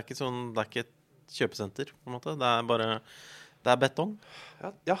liksom ikke, det er ikke et kjøpesenter, på en måte. Det er bare... Det er betong.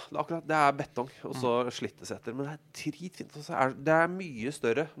 Ja, akkurat. Det er betong, og så slittesetter. Men det er dritfint. Det er mye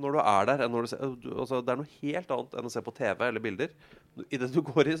større når du er der, enn når du ser... Altså, det er noe helt annet enn å se på TV eller bilder. I det du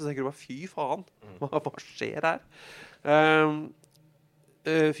går i, så tenker du bare, fy faen, hva skjer her?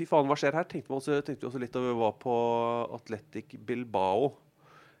 Fy faen, hva skjer her? Tenkte vi også litt da vi var på Athletic Bilbao.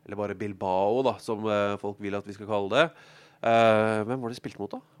 Eller bare Bilbao, da, som folk vil at vi skal kalle det. Hvem var det spilt mot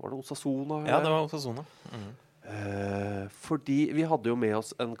da? Var det Osasuna? Ja, det var Osasuna. Fordi vi hadde jo med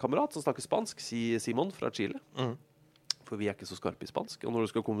oss en kamerat som snakker spansk, Simon fra Chile. For vi er ikke så skarpe i spansk. Og når du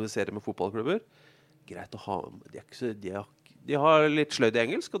skal kommunisere med fotballklubber, greit å ha... De har litt sløyd i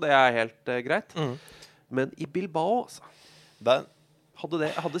engelsk, og det er helt greit. Men i Bilbao, altså...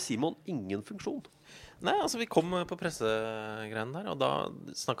 Hadde Simon ingen funksjon? Nei, altså vi kom på pressegreiene der, og da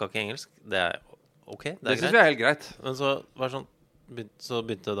snakket ikke engelsk. Det er ok, det er greit. Det synes vi er helt greit. Men så var det sånn, så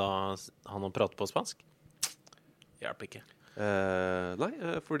begynte da han å prate på spansk. Hjelper ikke. Nei,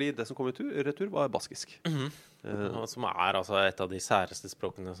 fordi det som kom i retur var baskisk. Som er altså et av de særeste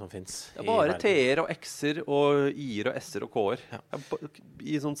språkene som finnes. Det er bare T-er og X-er og I-er og S-er og K-er. I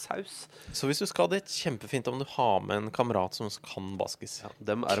sånn saus. Så hvis du skal dit, kjempefint om du har med en kamerat som kan baskis. Ja,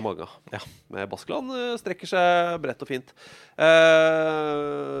 dem er det mange av. Ja. Med Baskeland strekker seg bredt og fint.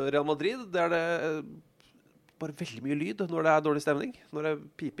 Real Madrid, det er det... bare veldig mye lyd når det er dårlig stemning. Når det er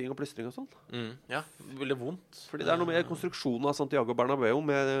piping og plystring og sånn. Ja, veldig vondt. Fordi det er noe med konstruksjonen av Santiago Bernabeu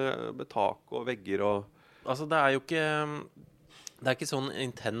med tak og vegger og... Altså, det er jo ikke... Det er ikke sånn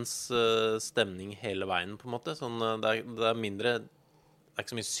intens stemning hele veien, på en måte. Sånn, det er mindre... Det er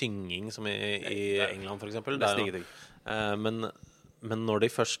ikke så mye synging som i England, for eksempel. Nesten ingenting. Men Men når de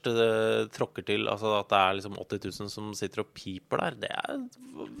først tråkker til, altså at det liksom 80 000 som sitter og piper der, det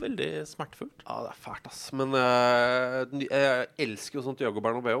veldig smertefullt. Ja, det fælt, ass. Men jeg elsker jo sånt Santiago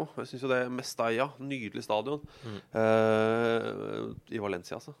Bernabéu. Jeg synes jo det er Mestalla, nydelig stadion. I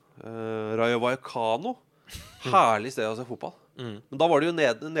Valencia, altså. Rayo Vallecano, herlig sted å se fotball. Men da var det jo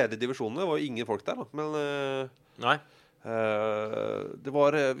nede I divisjonene, det var jo ingen folk der da. Men Nei. Det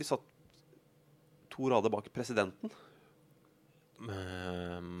var, vi satt 2 rader bak presidenten.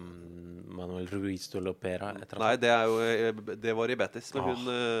 Manuel Ruiz de Lopera Nei, det var I Betis. Men hun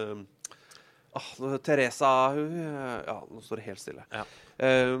Teresa ja, nå står det helt stille.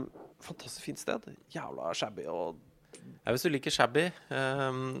 Fantastisk fint sted. Jævla shabby og hvis du liker shabby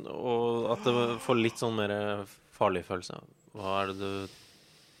og at det får litt sånn mer farlig følelse, hva det du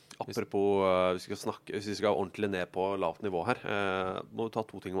apropos hvis vi skal ordentlig ned på lavt nivå her, må vi ta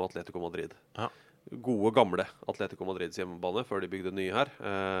 2 ting om Atletico Madrid. Gode, gamle Atletico Madrids hjemmebane før de bygde nye her.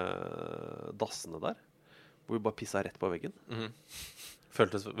 Dassene der, hvor vi bare pisset rett på veggen.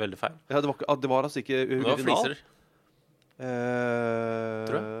 Føltes veldig feil. Ja, det var altså ikke original. Det var fliser.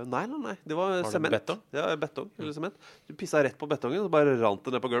 Tror jeg? Nei. Det var sement. Betong? Ja, betong eller sement. Du pisset rett på betongen, så bare rant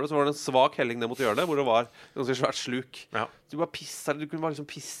det ned på gulvet. Så var det en svak helling ned mot hjørnet, hvor det var en ganske svært sluk. Du kunne bare liksom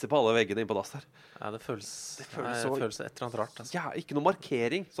pisse på alle veggene inn på dass der. Ja, det føles et så, eller annet rart. Altså. Ja, ikke noe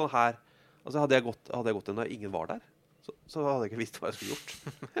markering, sånn her. Altså, hadde jeg gått inn da ingen var der, så hadde jeg ikke visst hva jeg skulle gjort.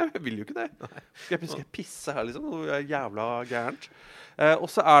 Jeg vil jo ikke det. Skal jeg pisse her, liksom? Det er jævla gærent. Og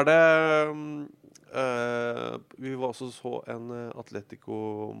så det vi var også så en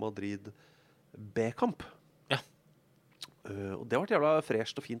Atletico Madrid B-kamp. Ja. Og det var et jævla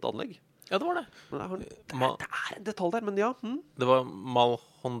fresht og fint anlegg. Ja, det var det. Men det en detalj der, men ja. Det var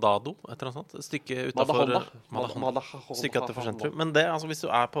Malhondado, et eller annet sånt. Et stykke utenfor stykket utenfor sentrum. Men det, altså, hvis du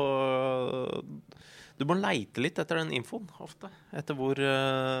på du må leite litt etter den infoen, ofte. Etter hvor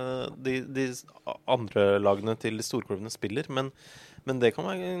de andre lagene til storklubbene spiller. Men det kan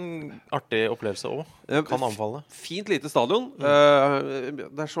være en artig opplevelse også. Kan anbefale. Fint lite stadion.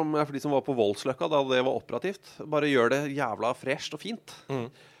 Det som for de som var på Voldsløkka da det var operativt. Bare gjør det jævla fresht og fint.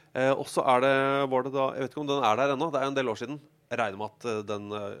 Og så var det da, jeg vet ikke om den der ennå, det en del år siden. Jeg regner med at den,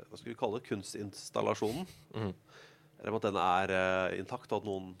 hva skal vi kalle det, kunstinstallasjonen. Jeg regner med at den intakt, og at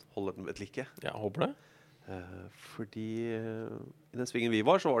noen holder den ved et like. Ja, håper det. Fordi i den svingen vi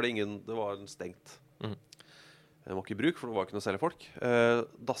var, så var det var den stengt. Den var ikke I bruk, for det var ikke noe særlig folk.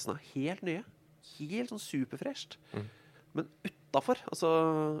 Dassene helt nye. Helt sånn superfresht. Men utenfor,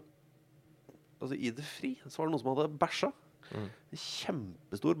 altså I det fri, så var det noen som hadde bæsja. En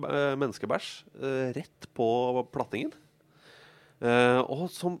kjempestor menneskebæsj rett på plattingen. Og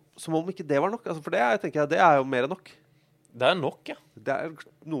som om ikke det var nok, altså for det tenker jeg, det jo mer enn nok. Det nok, ja.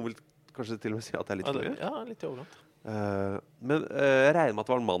 Noen vil kanskje til og med si at det litt mye. Ja, litt I overkant. Men jeg regner med at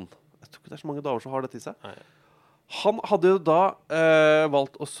det var en mann. Jeg tror ikke det så mange damer som har det til seg. Nei. Han hadde jo da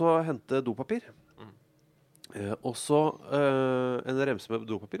valgt også å hente dopapir. Og så en remse med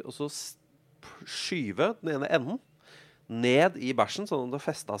dopapir, og så skyve den ene enden ned I bæsjen, sånn at det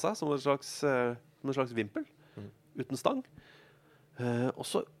festet seg som en slags vimpel, uten stang. Og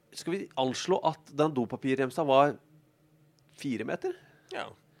så skal vi anslå at den dopapirremsa var 4 meter. Ja,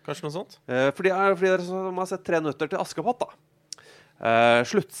 kanskje noe sånt. Fordi dere som har sett 3 nøtter til Askepott da.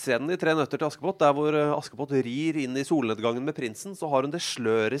 Sluttscenen I 3 nøtter til Askepott, der hvor Askepott rir inn I solnedgangen med prinsen, så har hun det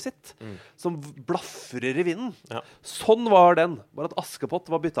sløret sitt, som blaffrer I vinden. Ja. Sånn var den, bare at Askepott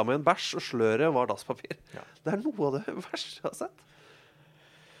var byttet med en bæsj, og sløret var dasspapir. Ja. Det noe av det verste jeg har sett.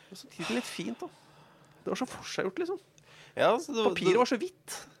 Og samtidig litt fint da. Det var så forseggjort liksom. Ja, papiret var så hvitt.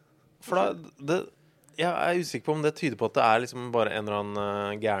 For jeg usikker på om det tyder på at det liksom bare en eller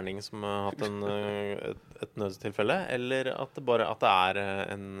annen gærning som har hatt et nødstilfelle, eller at det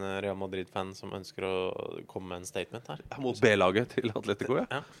en Real Madrid-fan som ønsker å komme med en statement her. Mot B-laget til Atletico, ja.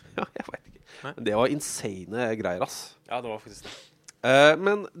 Ja, jeg vet ikke. Nei. Det var insane greier, ass. Ja, det var faktisk det.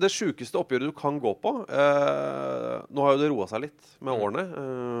 Men det sykeste oppgjøret du kan gå på, nå har jo det roet seg litt med årene,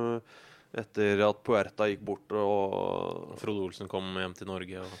 etter at Puerta gikk bort og Frode Olsen kom hjem til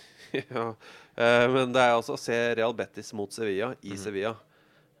Norge ja, men det altså å se Real Betis mot Sevilla I Sevilla,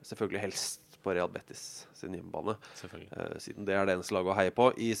 selvfølgelig helst på Real Betis sin hjemmebane, siden det det eneste laget å heie på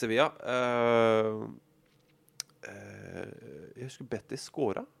I Sevilla. Jeg husker Betis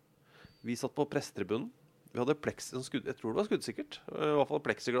skåret. Vi satt på presstribunen. Vi hadde jeg tror det var skuddsikkert, I hvert fall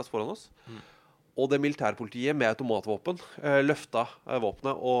plexiglass foran oss. Og det militærpolitiet med automatvåpen løftet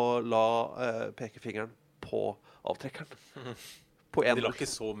våpenet og la pekefingeren på avtrekkeren. De la ikke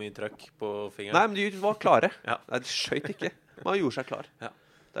så mye trøkk på fingeren. Nei, men de var klare. Nei, de skjøt ikke. Man gjorde seg klar.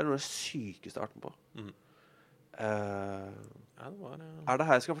 Det noe av det sykeste jeg har vært med på. Er det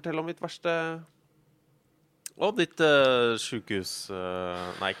her jeg skal fortelle om mitt verste... Og ditt sykehus...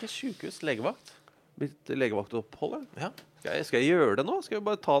 nei, ikke sykehus, legevakt. Mitt legevaktopphold, ja. Skal jeg gjøre det nå? Skal jeg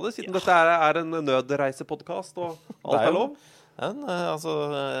bare ta det, siden dette er en nødreisepodcast, og alt er lov? Altså,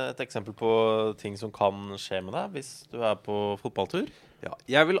 et eksempel på ting som kan skje med deg hvis du er på fotballtur. Ja,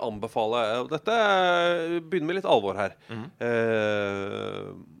 jeg vil anbefale... Dette begynner med litt alvor her.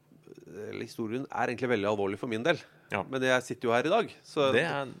 Historien er egentlig veldig alvorlig for min del. Ja. Men jeg sitter jo her i dag. Så det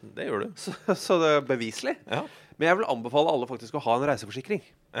gjør du. Så det er beviselig. Ja. Men jeg vil anbefale alle faktisk å ha en reiseforsikring.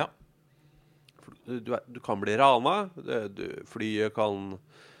 Ja. Du kan bli rana. Flyet kan...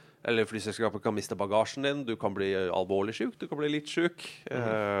 Eller flyselskapet kan miste bagasjen din. Du kan bli alvorlig syk. Du kan bli litt syk.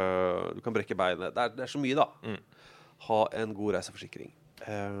 Du kan brekke beinet. Det er så mye, da. Ha en god reiseforsikring.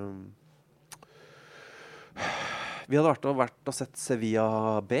 Vi hadde vært og sett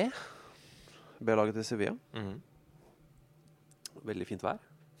Sevilla B. B-laget til Sevilla. Veldig fint vær.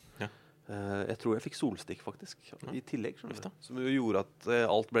 Ja. Jeg tror jeg fikk solstikk, faktisk. I tillegg, som jo gjorde at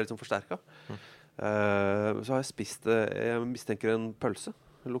alt ble litt sånn forsterket. Så har jeg spist... jeg mistenker en pølse.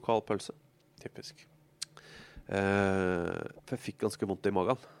 En lokal pølse. Typisk. For jeg fikk ganske vondt i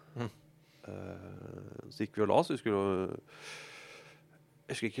magen. Så gikk vi og la oss. Jeg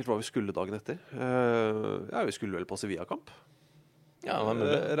husker ikke helt hva vi skulle dagen etter. Vi skulle vel på Sevilla-kamp. Ja,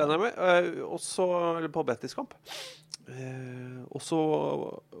 regner jeg med. Eller på Betis-kamp. Og så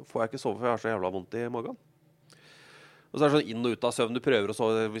får jeg ikke sove, for jeg har så jævla vondt i magen. Og så er det sånn inn og ut av søvn. Du prøver å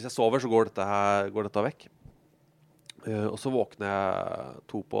sove. Hvis jeg sover, så går dette vekk. Og så våkner jeg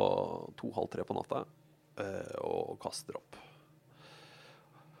 2:30 på natta og kaster opp.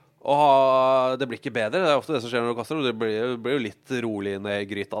 Og det blir ikke bedre. Det er ofte det som skjer når du kaster opp. Det blir jo litt rolig ned i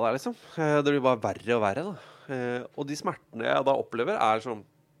gryta der, liksom. Det blir bare verre og verre, da. Og de smertene jeg da opplever er sånn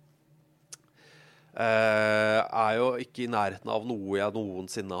er jo ikke i nærheten av noe jeg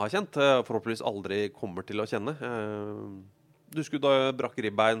noensinne har kjent. Forhåpentligvis aldri kommer til å kjenne. Du skulle da brakk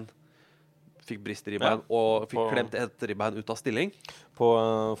ribbein, fikk brist i ribbein, og fikk klemt et ribbein ut av stilling. På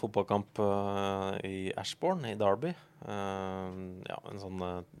fotballkamp i Ashbourne, i Derby. En sånn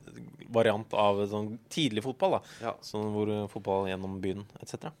variant av sånn tidlig fotball, da. Ja. Sånn hvor fotball gjennom byen,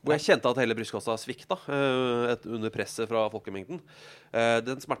 etc. Hvor jeg kjente at hele brystkassa svikta under presset fra folkemengden.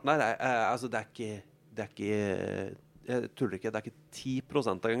 Den smerten der, altså det er ikke, jeg tuller ikke, det er ikke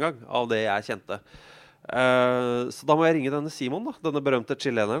 10% engang av det jeg kjente. Så da må jeg ringe denne Simon, da, denne berømte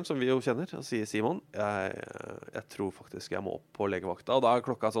chileneren som vi jo kjenner, og si: Simon, jeg tror faktisk jeg må opp på legevakta, og da er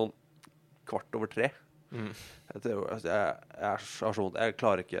klokka sånn 3:15. Jeg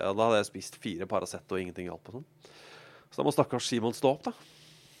klarer ikke. Da hadde jeg spist 4 Paracet og ingenting hjalp og sånn. Så da må stakkars Simon stå opp, da.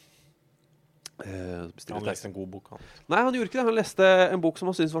 Han leste en god bok, han. Nei, han gjorde ikke det. Han leste en bok som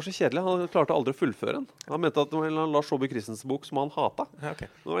han syntes var så kjedelig. Han klarte aldri å fullføre den. Han mente at det var en Lars Saabye Christensen bok som han hata. Ja, okay.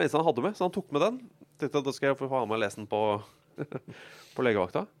 Det var det eneste han hadde med, så han tok med den. Tenkte at da skal jeg få ha med og lese den på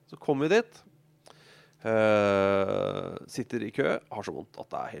legevakta. Så kom vi dit. Sitter i kø, har så vondt at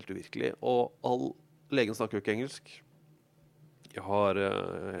det er helt uvirkelig. Og legen snakker jo ikke engelsk. Jeg har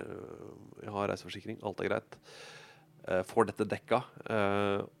reiseforsikring, alt er greit. Får dette dekka,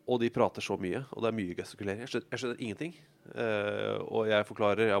 og de prater så mye, og det er mye gestikulering. Jeg skjønner ingenting. Og jeg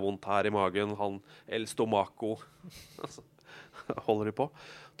forklarer, jeg har vondt her i magen, han El Stomaco. Altså, holder de på.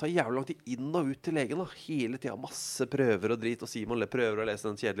 Det tar jævlig lang tid inn og ut til legen, da. Hele tiden masse prøver og drit, og Simon prøver å lese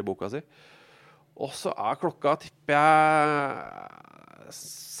den kjedelige boka si. Og så er klokka, tipper jeg,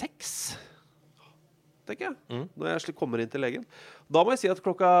 6, tenker jeg, når jeg kommer inn til legen. Da må jeg si at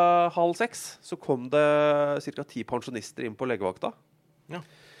klokka 5:30 så kom det ca. 10 pensjonister inn på legevakta. Ja.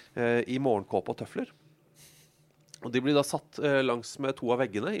 I morgenkåpe og tøfler. Og de blir da satt langs med 2 av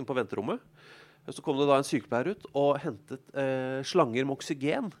veggene inn på venterommet. Så kom det da en sykepleier ut og hentet slanger med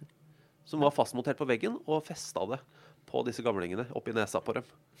oksygen som var fastmontert på veggen, og festet det på disse gamlingene opp i nesa på dem.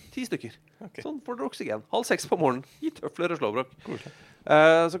 10 stykker. Okay. Sånn får dere oksygen. 5:30 på morgenen i tøfler og slåbrok.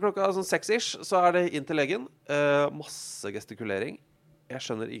 Så klokka sånn 6-ish så er det inn til legen. Masse gestikulering. Jeg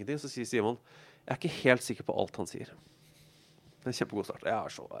skjønner ingenting. Så sier Simon: jeg er ikke helt sikker på alt han sier. Det er en kjempegod start.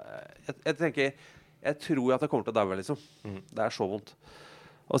 Jeg tenker, jeg tror at jeg kommer til å daue, liksom. Det er så vondt.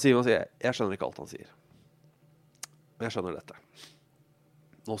 Og Simon sier: jeg skjønner ikke alt han sier, men jeg skjønner dette.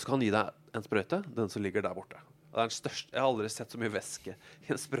 Nå skal han gi deg en sprøyte, den som ligger der borte. Det er den største. Jeg har aldri sett så mye væske i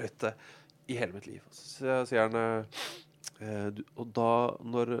en sprøyte i hele mitt liv. Så sier han: og da,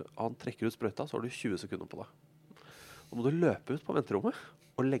 når han trekker ut sprøyta, så har du 20 sekunder på deg. Nå må du løpe ut på venterommet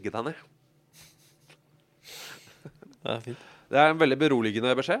og legge deg ned. Det er fint. Det er en veldig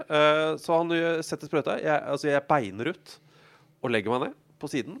beroligende beskjed. Så han setter sprøyta. Jeg beiner ut og legger meg ned på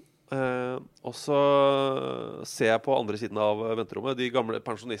siden. Og så ser jeg på andre siden av venterommet. De gamle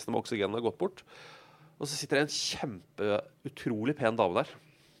pensjonistene med oksygen har gått bort. Og så sitter det en utrolig pen dame der.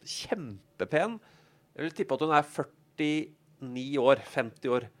 Kjempepen. Jeg vil tippe at hun 49 år,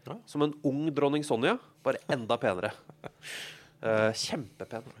 50 år. Som en ung dronning Sonja, bare enda penere.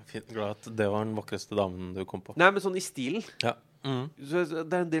 Kjempepen. Glad at det var den vakreste damen du kom på. Nei, men sånn i stilen. Ja. Så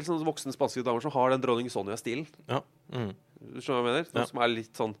det en del sånne voksne spanske damer som har den dronning Sonja-stilen. Ja. Du skjønner hva jeg mener? Noe som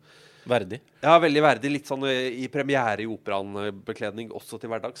litt sånn verdig. Ja, veldig verdig. Litt sånn i premiere i operaen-bekledning også til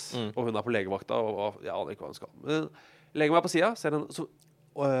hverdags. Og hun på legevakta, og jeg aner ikke hva hun skal. Men legger meg på siden, ser henne, så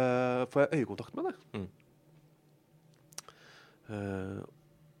får jeg øyekontakt med det.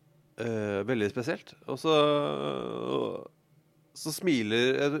 Veldig spesielt. Og så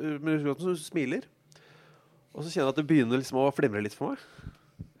smiler hun smiler. Og så kjenner jeg at det begynner liksom å flimre litt for meg.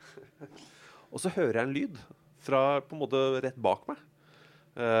 Og så hører jeg en lyd fra på en måte rett bak meg.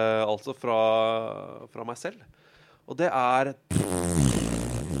 Altså fra meg selv. Og det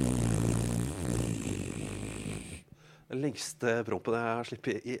den lengste prompen jeg har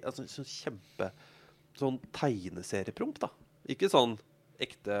slippet i. Altså, sånn tegneseriepromp da. Ikke sånn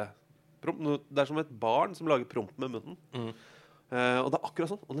ekte promp. Det som et barn som lager promp med munnen. Og det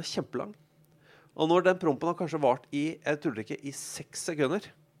akkurat sånn. Og den kjempelang. Og når den prompen har kanskje vart jeg tror ikke, i 6 sekunder,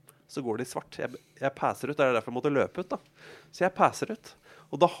 så går det i svart. Jeg passer ut, det derfor jeg måtte løpe ut da. Så jeg passer ut.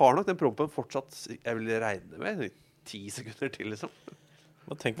 Og da har nok den prompen fortsatt, jeg vil regne med, 10 sekunder til liksom.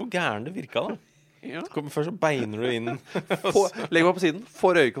 Tenk hvor gæren det virket da. Ja. Først så beiner du inn. Legger meg på siden,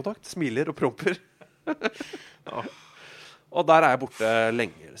 får øyekontakt, smiler og promper. Og der jeg borte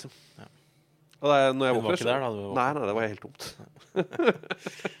lenge liksom. Ja. Og når jeg var ikke der da? Nei, det var helt tomt.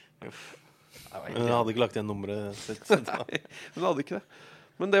 Men jeg hadde ikke lagt igjen nummeret sitt. Nei, men hadde ikke det.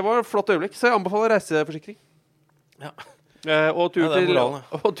 Men det var et flott øyeblikk, så jeg anbefaler reiseforsikring. Ja. Og tur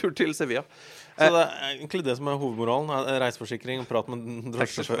til Sevilla. Så det egentlig det som hovedmoralen, reiseforsikring og prat med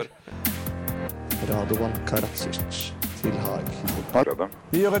drosjesjåfør. Radovan Karadzic til Haag.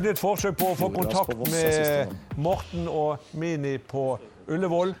 Vi gjør et nytt forsøk på å få kontakt med Morten og Mini på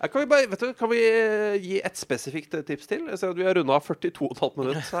Ullevål. Kan vi gi et spesifikt tips til? Jeg ser at vi har rundet av 42,5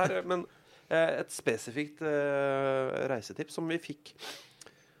 minutter her, men et spesifikt reisetips som vi fikk.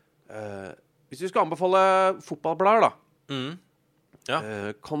 Hvis vi skal anbefale fotballblader da, ja.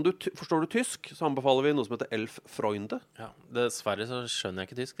 Forstår du tysk, så anbefaler vi noe som heter Elf Freunde. Ja, dessverre så skjønner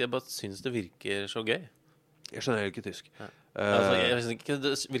jeg ikke tysk. Jeg bare synes det virker så gøy. Jeg skjønner ikke tysk. Ja. Jeg synes ikke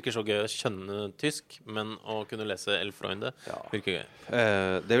det virker så gøy å skjønne tysk, men å kunne lese Elf Freunde virker gøy.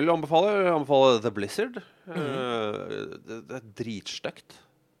 Det vil jeg anbefale The Blizzard. Det dritstøkt.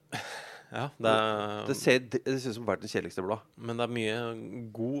 Ja, det ser ut som verdens kjedeligste blad. Men det mye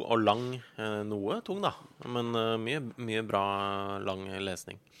god og lang, noe tung da. Men mye bra lang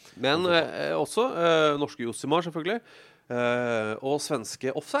lesning. Men også norske Josimar selvfølgelig. Og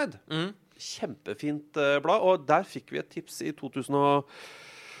svenske Offside. Kjempefint blad. Og der fikk vi et tips i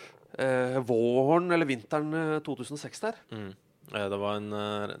våren eller vinteren 2006 der. Det var en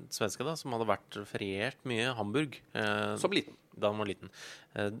svenske da, som hadde vært feriert mye i Hamburg. Som liten. Da han var liten.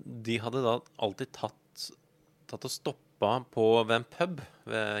 De hadde da alltid tatt og stoppet ved en pub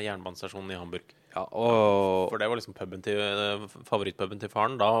ved jernbanestasjonen i Hamburg. Ja, for det var liksom favorittpuben til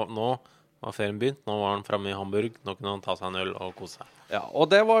faren. Nå var ferien begynt, nå var han fremme i Hamburg, nå kunne han ta seg en øl og kose seg. Ja,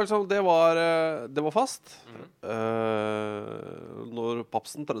 og det var fast. Når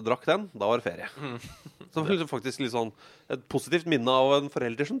papsen drakk den, da var det ferie. Så det var faktisk litt sånn et positivt minne av en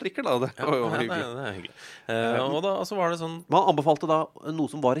forelder som drikker da. Det var jo hyggelig. Det er hyggelig. Og da så var det sånn... Man anbefalte da noe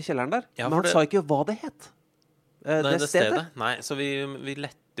som var i kjelleren der, men han sa ikke hva det het. Det stedet? Nei, så vi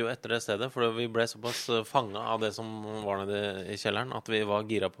lette jo etter det stedet, for vi ble såpass fanget av det som var nede i kjelleren, at vi var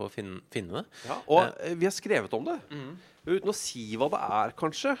gira på å finne det. Ja, og vi har skrevet om det. Uten å si hva det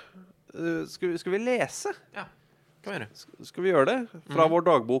kanskje. Skal vi lese? Ja, kan vi gjøre. Skal vi gjøre det? Fra vår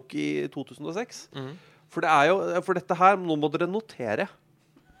dagbok i 2006. For det jo, for dette her, nå må dere notere.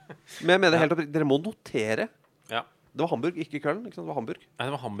 Men jeg mener helt oppriktig, dere må notere. Ja. Det var Hamburg, ikke Køln, ikke sant? Det var Hamburg. Nei,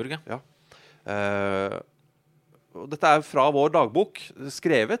 det var Hamburg, ja. Dette fra vår dagbok,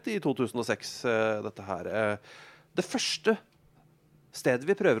 skrevet i 2006, dette her. Det første stedet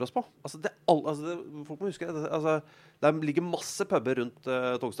vi prøver oss på, folk må huske, det ligger masse pubber rundt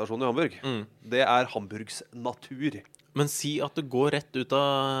togstasjonen i Hamburg. Det Hamburgs natur. Men si at du går rett ut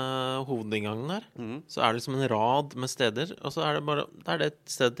av hovedinngangen her, så det liksom en rad med steder, og så det et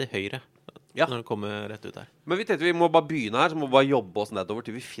sted til høyre. Ja. Når det kommer rett ut her. Men vi tenkte vi må bare begynne her, så må vi bare jobbe oss nedover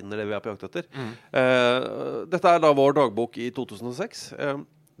til vi finner det vi på jakt etter. Dette da vår dagbok i 2006.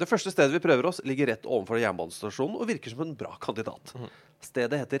 Det første stedet vi prøver oss ligger rett ovenfor jernbanestasjonen og virker som en bra kandidat.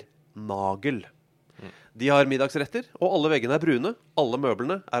 Stedet heter Nagel. De har middagsretter, og alle veggene er brune, alle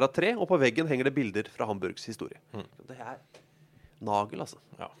møblene er av tre, og på veggen henger det bilder fra Hamburgs historie. Det er Nagel, altså.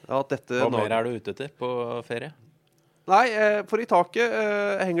 Ja. Hva mer er du ute etter på ferie? Nei, for i taket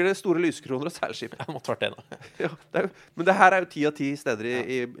henger det store lyskroner og seilskip. Det måtte vært det nå. Ja, men det her er jo 10 av 10 steder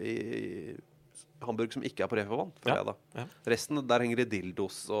i Hamburg som ikke er på refervann. Ja. Resten, der henger det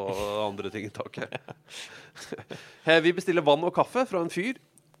dildos og andre ting i taket. Vi bestiller vann og kaffe fra en fyr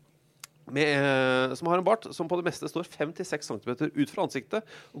som har en bart som på det meste står 5-6 cm ut fra ansiktet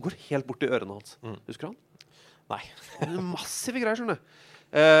og går helt bort til ørene hans. Husker du han? Nei. Massive greier, skjønner du.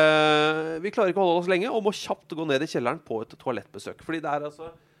 Vi klarer ikke å holde oss lenge og må kjapt gå ned i kjelleren på et toalettbesøk. Fordi det er altså,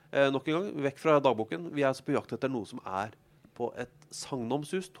 nok en gang, vekk fra dagboken, vi er altså på jakt etter noe som er på et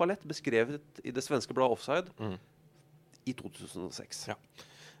sagnomsus-toalett, beskrevet i det svenske bladet Offside i 2006. Ja.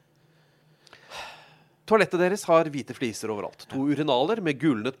 Toalettet deres har hvite fliser overalt. 2 urinaler med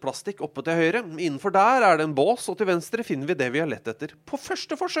gulnet plastikk oppe til høyre. Innenfor der er det en bås, og til venstre finner vi det vi har lett etter. På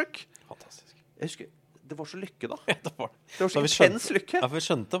første forsøk! Fantastisk. Jeg husker, det var så lykke da. Det var så intens lykke. Ja, for vi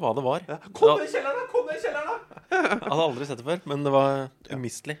skjønte hva det var. Ja. Kom ned i kjelleren da! Jeg hadde aldri sett det før, men det var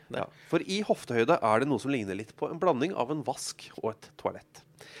umistelig. Ja. For i hoftehøyde er det noe som ligner litt på en blanding av en vask og et toalett.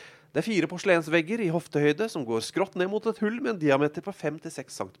 Det er 4 porselensvegger i hoftehøyde som går skrått ned mot et hull med en diameter på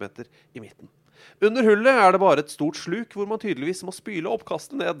 5-6 cm i midten. Under hullet er det bare et stort sluk hvor man tydeligvis må spyle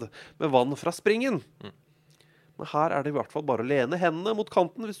oppkastet ned med vann fra springen. Men her er det i hvert fall bare å lene hendene mot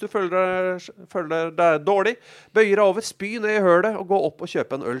kanten hvis du føler deg dårlig, bøye deg over, spy ned i hølet og gå opp og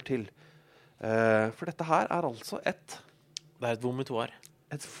kjøpe en øl til. For dette her er altså Det er et vomitoar.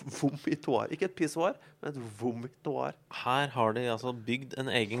 Et vomitoar. Ikke et pissoar, men et vomitoar. Her har de altså bygd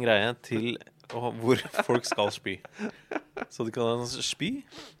en egen greie til hvor folk skal spy. Så de kan spy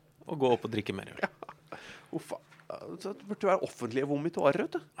og gå opp og drikke mer. Ja. Det burde være offentlige vomitoarer,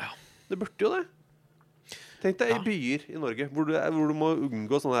 vet du. Ja. Det burde jo det. Tenk deg i byer i Norge, hvor du må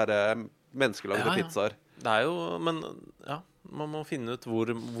unngå sånne her menneskelagde pizzaer. Det er jo, men man må finne ut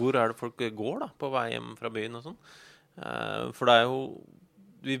hvor er det folk går da, på vei hjem fra byen og sånn. For det er jo,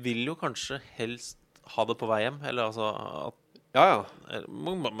 vi vil jo kanskje helst ha det på vei hjem, eller altså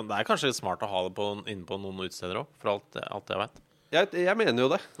men det er kanskje smart å ha det inne på noen utsteder også, for alt jeg vet. Jeg mener jo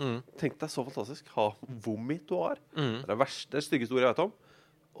det. Tenk deg så fantastisk. Ha vomitoar. Det er det styggeste ordet jeg vet om.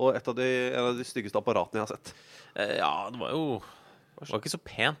 Og en av de styggeste apparatene jeg har sett. Det var ikke så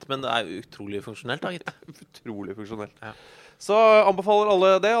pent, men det er utrolig funksjonelt da, gitt. Utrolig funksjonelt. Ja. Så anbefaler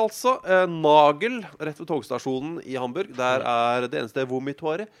alle det, altså. Nagel, rett ved togstasjonen i Hamburg. Der er det eneste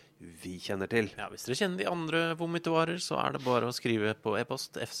vomitoaret vi kjenner til. Ja, hvis dere kjenner de andre vomitoarer, så er det bare å skrive på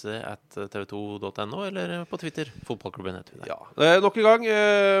e-post fc@tv2.no, eller på Twitter, fotballklubben heter vi der. Ja. Nok en gang,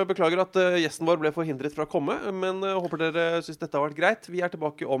 beklager at gjesten vår ble forhindret fra å komme, men håper dere synes dette har vært greit. Vi er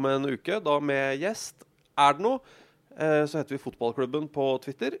tilbake om en uke, da med gjest. Er det noe? Så heter vi fotballklubben på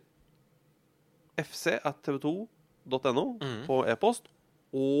Twitter, fc@tv2.no på e-post,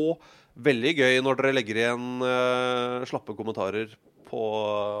 og veldig gøy når dere legger igjen slappe kommentarer på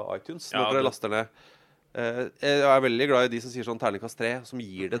iTunes når dere laster ned. Jeg er veldig glad i de som sier sånn terningkast 3, som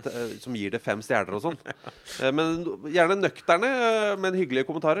gir det 5 stjerner og sånn. Men gjerne nøkterne, men hyggelige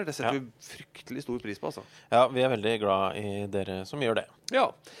kommentarer. Det setter vi fryktelig stor pris på, altså. Ja, vi er veldig glad i dere som gjør det. Ja.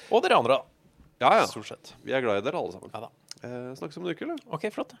 Og dere andre da. Ja. Stort sett. Vi er glad i dere alle sammen. Ja da. Snakkes om en uke, eller? Ok,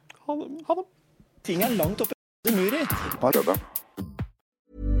 flott. Ha dem. Ting er langt oppe i muret.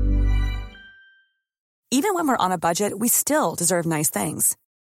 Even when we're on a budget, we still deserve nice things.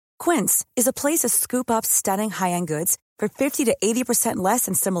 Quince is a place to scoop up stunning high-end goods for 50 to 80% less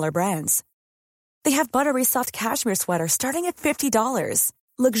than similar brands. They have buttery soft cashmere sweaters starting at $50,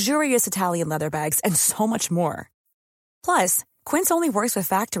 luxurious Italian leather bags, and so much more. Plus, Quince only works with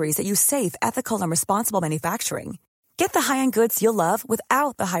factories that use safe, ethical, and responsible manufacturing. Get the high-end goods you'll love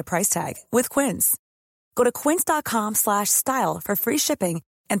without the high price tag with Quince. Go to quince.com/style for free shipping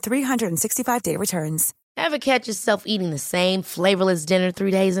and 365-day returns. Ever catch yourself eating the same flavorless dinner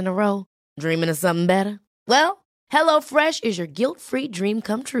 3 days in a row? Dreaming of something better? Well, HelloFresh is your guilt-free dream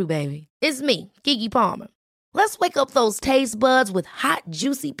come true, baby. It's me, Keke Palmer. Let's wake up those taste buds with hot,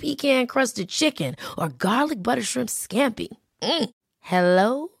 juicy pecan-crusted chicken or garlic butter shrimp scampi.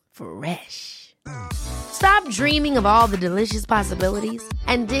 Hello Fresh. Stop dreaming of all the delicious possibilities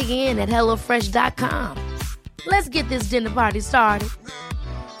and dig in at HelloFresh.com. Let's get this dinner party started.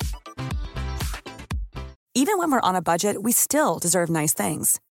 Even when we're on a budget, we still deserve nice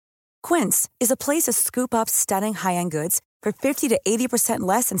things. Quince is a place to scoop up stunning high-end goods for 50 to 80%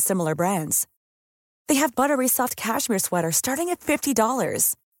 less than similar brands. They have buttery soft cashmere sweaters starting at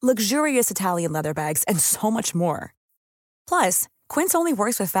 $50, luxurious Italian leather bags, and so much more. Plus, Quince only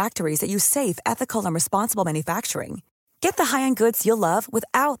works with factories that use safe, ethical, and responsible manufacturing. Get the high-end goods you'll love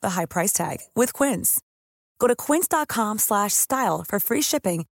without the high price tag with Quince. Go to quince.com/style for free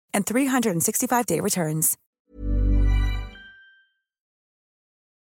shipping and 365-day returns.